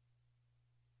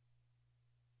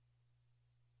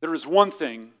 There is one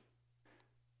thing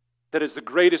that is the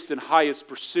greatest and highest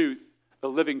pursuit a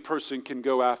living person can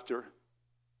go after.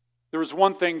 There is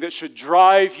one thing that should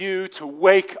drive you to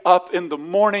wake up in the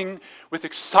morning with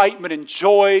excitement and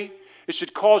joy. It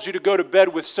should cause you to go to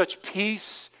bed with such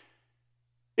peace.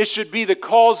 It should be the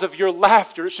cause of your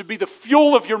laughter. It should be the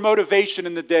fuel of your motivation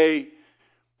in the day.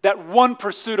 That one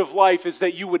pursuit of life is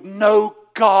that you would know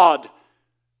God,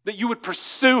 that you would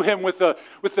pursue Him with a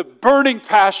burning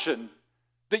passion,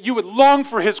 that you would long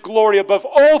for His glory above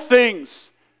all things.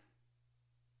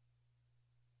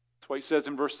 That's why He says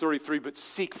in verse 33, but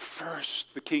seek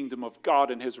first the kingdom of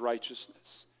God and His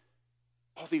righteousness.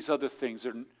 All these other things,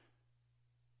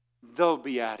 they'll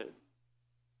be added.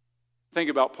 Think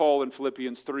about Paul in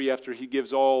Philippians 3 after he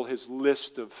gives all his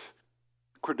list of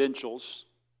credentials.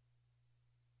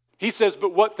 He says,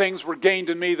 but what things were gained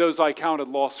to me, those I counted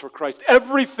loss for Christ.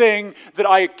 Everything that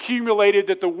I accumulated,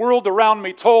 that the world around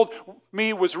me told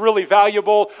me was really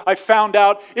valuable, I found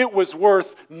out it was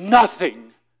worth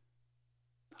nothing.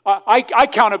 I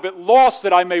count it loss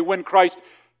that I may win Christ.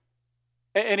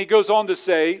 And he goes on to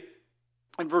say,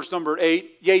 in verse number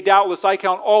 8, yea, doubtless I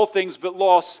count all things but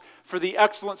loss for the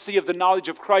excellency of the knowledge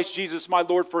of Christ Jesus my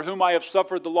Lord, for whom I have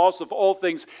suffered the loss of all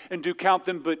things, and do count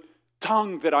them but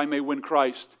dung that I may win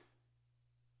Christ.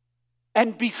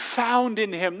 And be found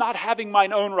in Him, not having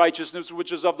mine own righteousness,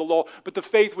 which is of the law, but the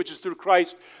faith which is through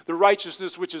Christ, the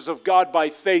righteousness which is of God by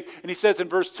faith. And he says in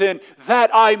verse 10,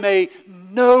 that I may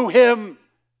know Him.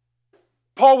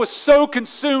 Paul was so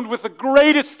consumed with the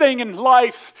greatest thing in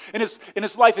life, and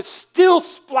his life is still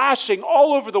splashing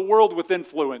all over the world with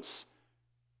influence.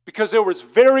 Because there was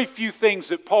very few things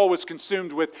that Paul was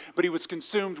consumed with, but he was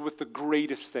consumed with the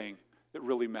greatest thing that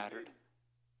really mattered.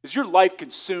 Is your life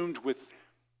consumed with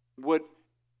what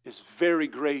is very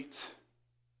great?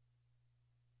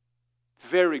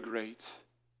 Very great.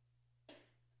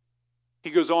 He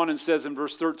goes on and says in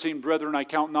verse 13, brethren, I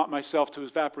count not myself to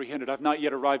have apprehended. I've not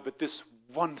yet arrived, but this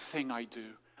one thing I do.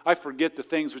 I forget the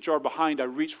things which are behind. I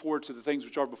reach forward to the things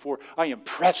which are before. I am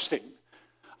pressing.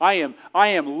 I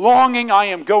am longing. I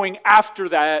am going after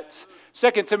that.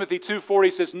 2 Timothy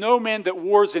 2:40 says, no man that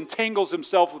wars entangles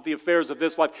himself with the affairs of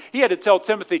this life. He had to tell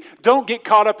Timothy, don't get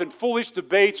caught up in foolish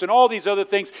debates and all these other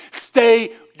things.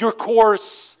 Stay your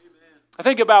course. Amen. I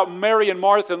think about Mary and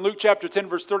Martha in Luke chapter 10,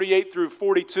 verse 38 through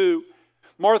 42.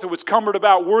 Martha was cumbered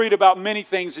about, worried about many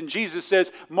things, and Jesus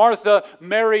says, Martha,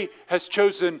 Mary has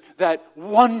chosen that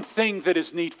one thing that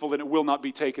is needful, and it will not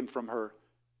be taken from her.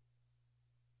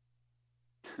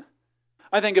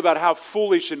 I think about how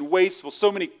foolish and wasteful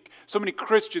so many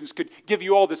Christians could give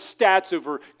you all the stats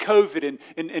over COVID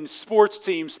and sports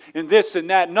teams and this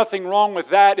and that. Nothing wrong with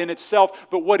that in itself,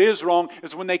 but what is wrong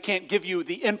is when they can't give you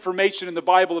the information in the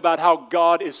Bible about how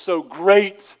God is so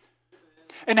great.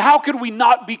 And how could we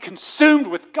not be consumed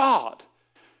with God?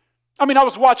 I mean, I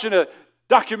was watching a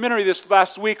documentary this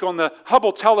last week on the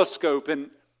Hubble telescope,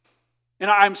 and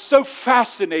I'm so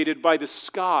fascinated by the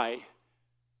sky.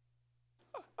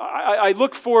 I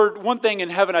look for one thing in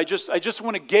heaven. I just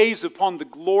want to gaze upon the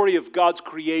glory of God's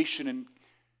creation and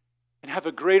have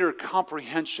a greater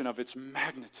comprehension of its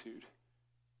magnitude.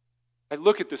 I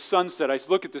look at the sunset, I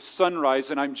look at the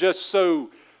sunrise, and I just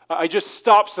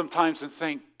stop sometimes and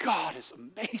think, God is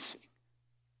amazing.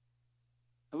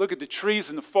 I look at the trees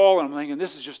in the fall and I'm thinking,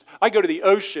 this is just, I go to the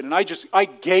ocean and I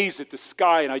gaze at the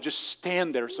sky and I just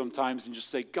stand there sometimes and just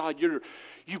say, God, you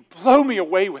blow me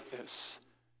away with this.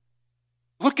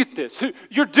 Look at this.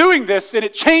 You're doing this and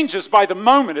it changes by the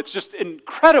moment. It's just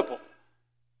incredible.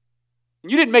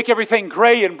 And you didn't make everything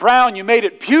gray and brown. You made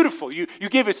it beautiful. You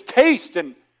gave it taste.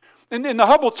 And And the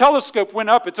Hubble telescope went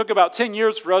up. It took about 10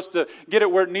 years for us to get it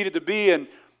where it needed to be. And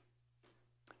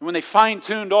when they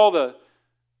fine-tuned all the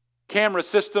camera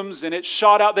systems and it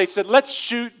shot out, they said, let's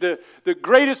shoot the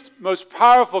greatest, most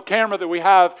powerful camera that we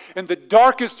have in the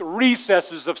darkest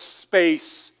recesses of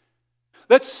space.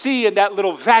 Let's see in that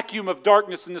little vacuum of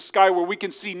darkness in the sky where we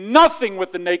can see nothing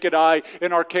with the naked eye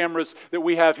in our cameras that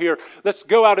we have here. Let's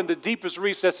go out in the deepest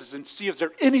recesses and see if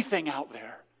there's anything out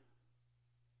there.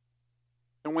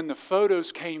 And when the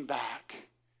photos came back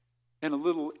in a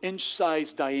little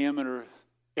inch-sized diameter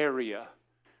area,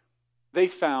 they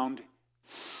found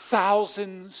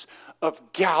thousands of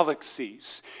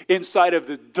galaxies inside of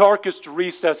the darkest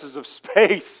recesses of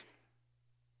space.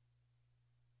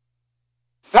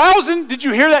 Did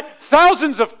you hear that?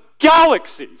 Thousands of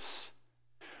galaxies.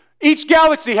 Each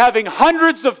galaxy having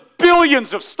hundreds of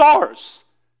billions of stars.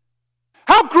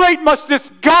 How great must this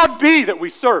God be that we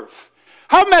serve?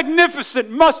 How magnificent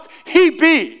must He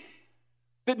be?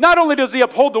 That not only does He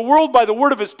uphold the world by the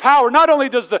word of His power, not only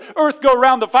does the earth go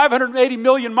around the 580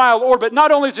 million mile orbit,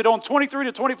 not only is it on 23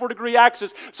 to 24 degree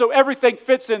axis, so everything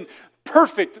fits in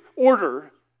perfect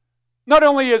order, not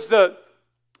only is the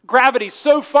gravity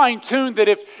so fine-tuned that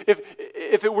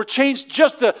if it were changed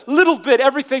just a little bit,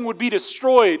 everything would be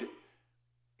destroyed.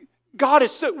 God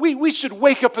is so, we should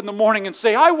wake up in the morning and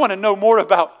say, I want to know more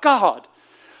about God.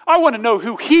 I want to know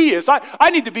who He is. I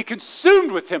need to be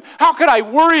consumed with Him. How could I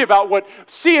worry about what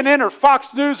CNN or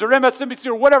Fox News or MSNBC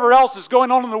or whatever else is going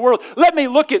on in the world? Let me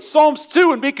look at Psalms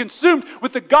 2 and be consumed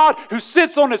with the God who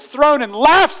sits on His throne and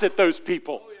laughs at those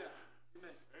people.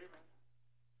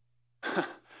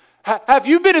 Have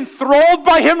you been enthralled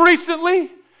by Him recently?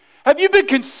 Have you been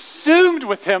consumed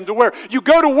with Him to where you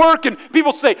go to work and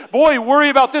people say, boy, you worry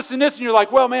about this and this, and you're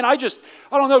like, well, man, I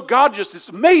don't know, God just is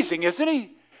amazing, isn't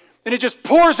He? And it just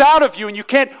pours out of you and you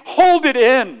can't hold it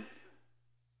in.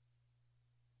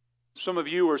 Some of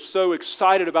you are so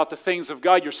excited about the things of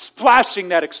God, you're splashing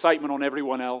that excitement on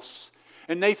everyone else.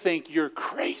 And they think you're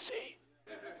crazy.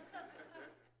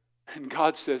 And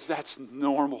God says, that's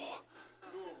normal.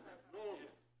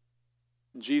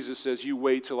 And Jesus says, you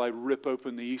wait till I rip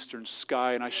open the eastern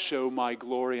sky and I show my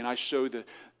glory and I show the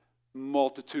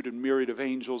multitude and myriad of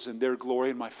angels and their glory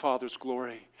and my Father's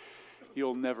glory.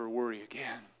 You'll never worry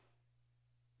again.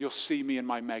 You'll see me in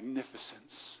my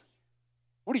magnificence.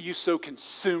 What are you so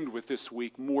consumed with this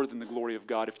week more than the glory of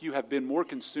God? If you have been more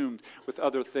consumed with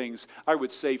other things, I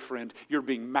would say, friend, you're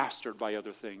being mastered by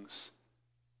other things.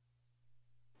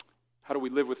 How do we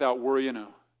live without worry in a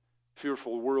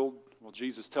fearful world? Well,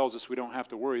 Jesus tells us we don't have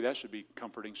to worry. That should be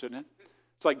comforting, shouldn't it?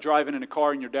 It's like driving in a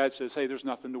car and your dad says, hey, there's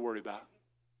nothing to worry about.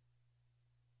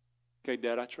 Okay,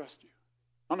 Dad, I trust you.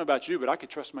 I don't know about you, but I could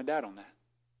trust my dad on that.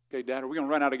 Okay, Dad, are we going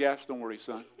to run out of gas? Don't worry,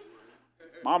 son.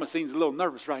 Mama seems a little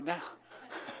nervous right now.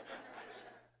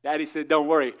 Daddy said, don't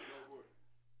worry.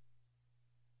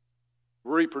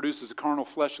 Worry produces a carnal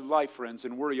flesh of life, friends,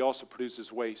 and worry also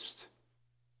produces waste.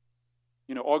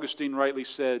 You know, Augustine rightly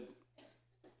said,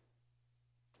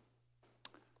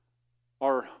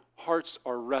 our hearts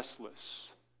are restless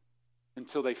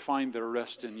until they find their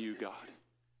rest in you, God.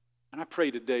 And I pray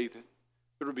today that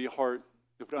there will be a heart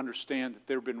that would understand that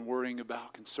they've been worrying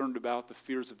about, concerned about the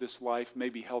fears of this life,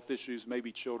 maybe health issues,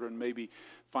 maybe children, maybe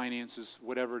finances,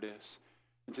 whatever it is.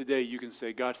 And today you can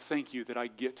say, God, thank you that I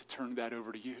get to turn that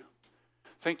over to you.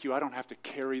 Thank you, I don't have to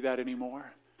carry that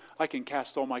anymore. I can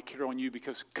cast all my care on you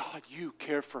because, God, you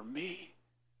care for me.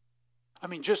 I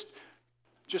mean, just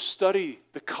study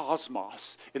the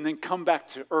cosmos and then come back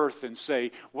to earth and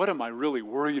say, what am I really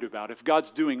worried about? If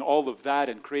God's doing all of that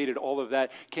and created all of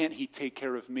that, can't He take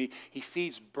care of me? He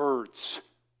feeds birds.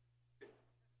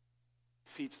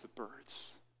 Feeds the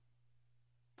birds.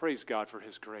 Praise God for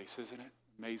His grace, isn't it?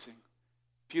 Amazing.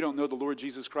 If you don't know the Lord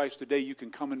Jesus Christ today, you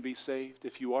can come and be saved.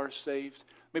 If you are saved,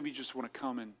 maybe you just want to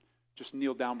come and just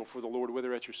kneel down before the Lord,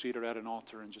 whether at your seat or at an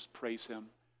altar, and just praise Him.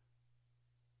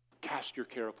 Cast your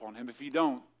care upon Him. If you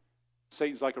don't,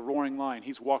 Satan's like a roaring lion.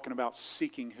 He's walking about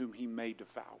seeking whom he may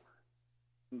devour.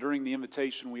 And during the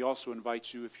invitation, we also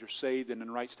invite you, if you're saved and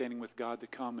in right standing with God, to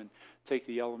come and take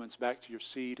the elements back to your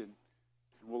seat, and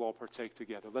we'll all partake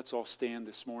together. Let's all stand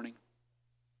this morning.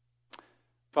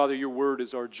 Father, your word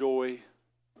is our joy.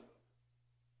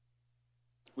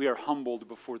 We are humbled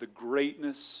before the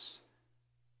greatness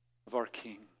of our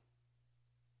King.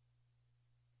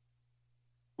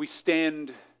 We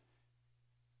stand,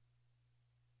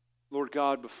 Lord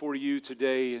God, before you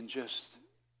today and just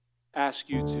ask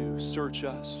you to search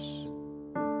us.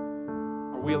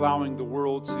 Are we allowing the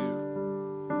world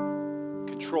to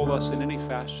control us in any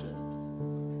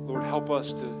fashion? Lord, help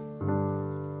us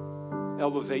to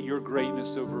elevate your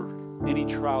greatness over any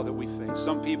trial that we face.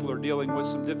 Some people are dealing with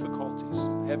some difficulties,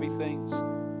 some heavy things.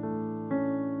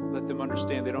 Let them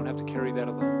understand they don't have to carry that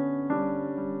alone.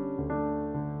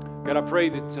 God, I pray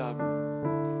that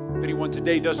if anyone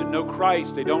today doesn't know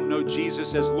Christ, they don't know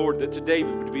Jesus as Lord, that today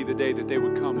would be the day that they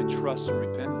would come in trust and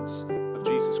repentance of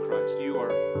Jesus Christ. You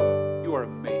are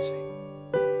amazing.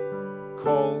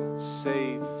 Call,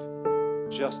 save,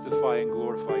 justify, and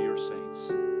glorify your saints.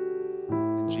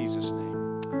 In Jesus' name.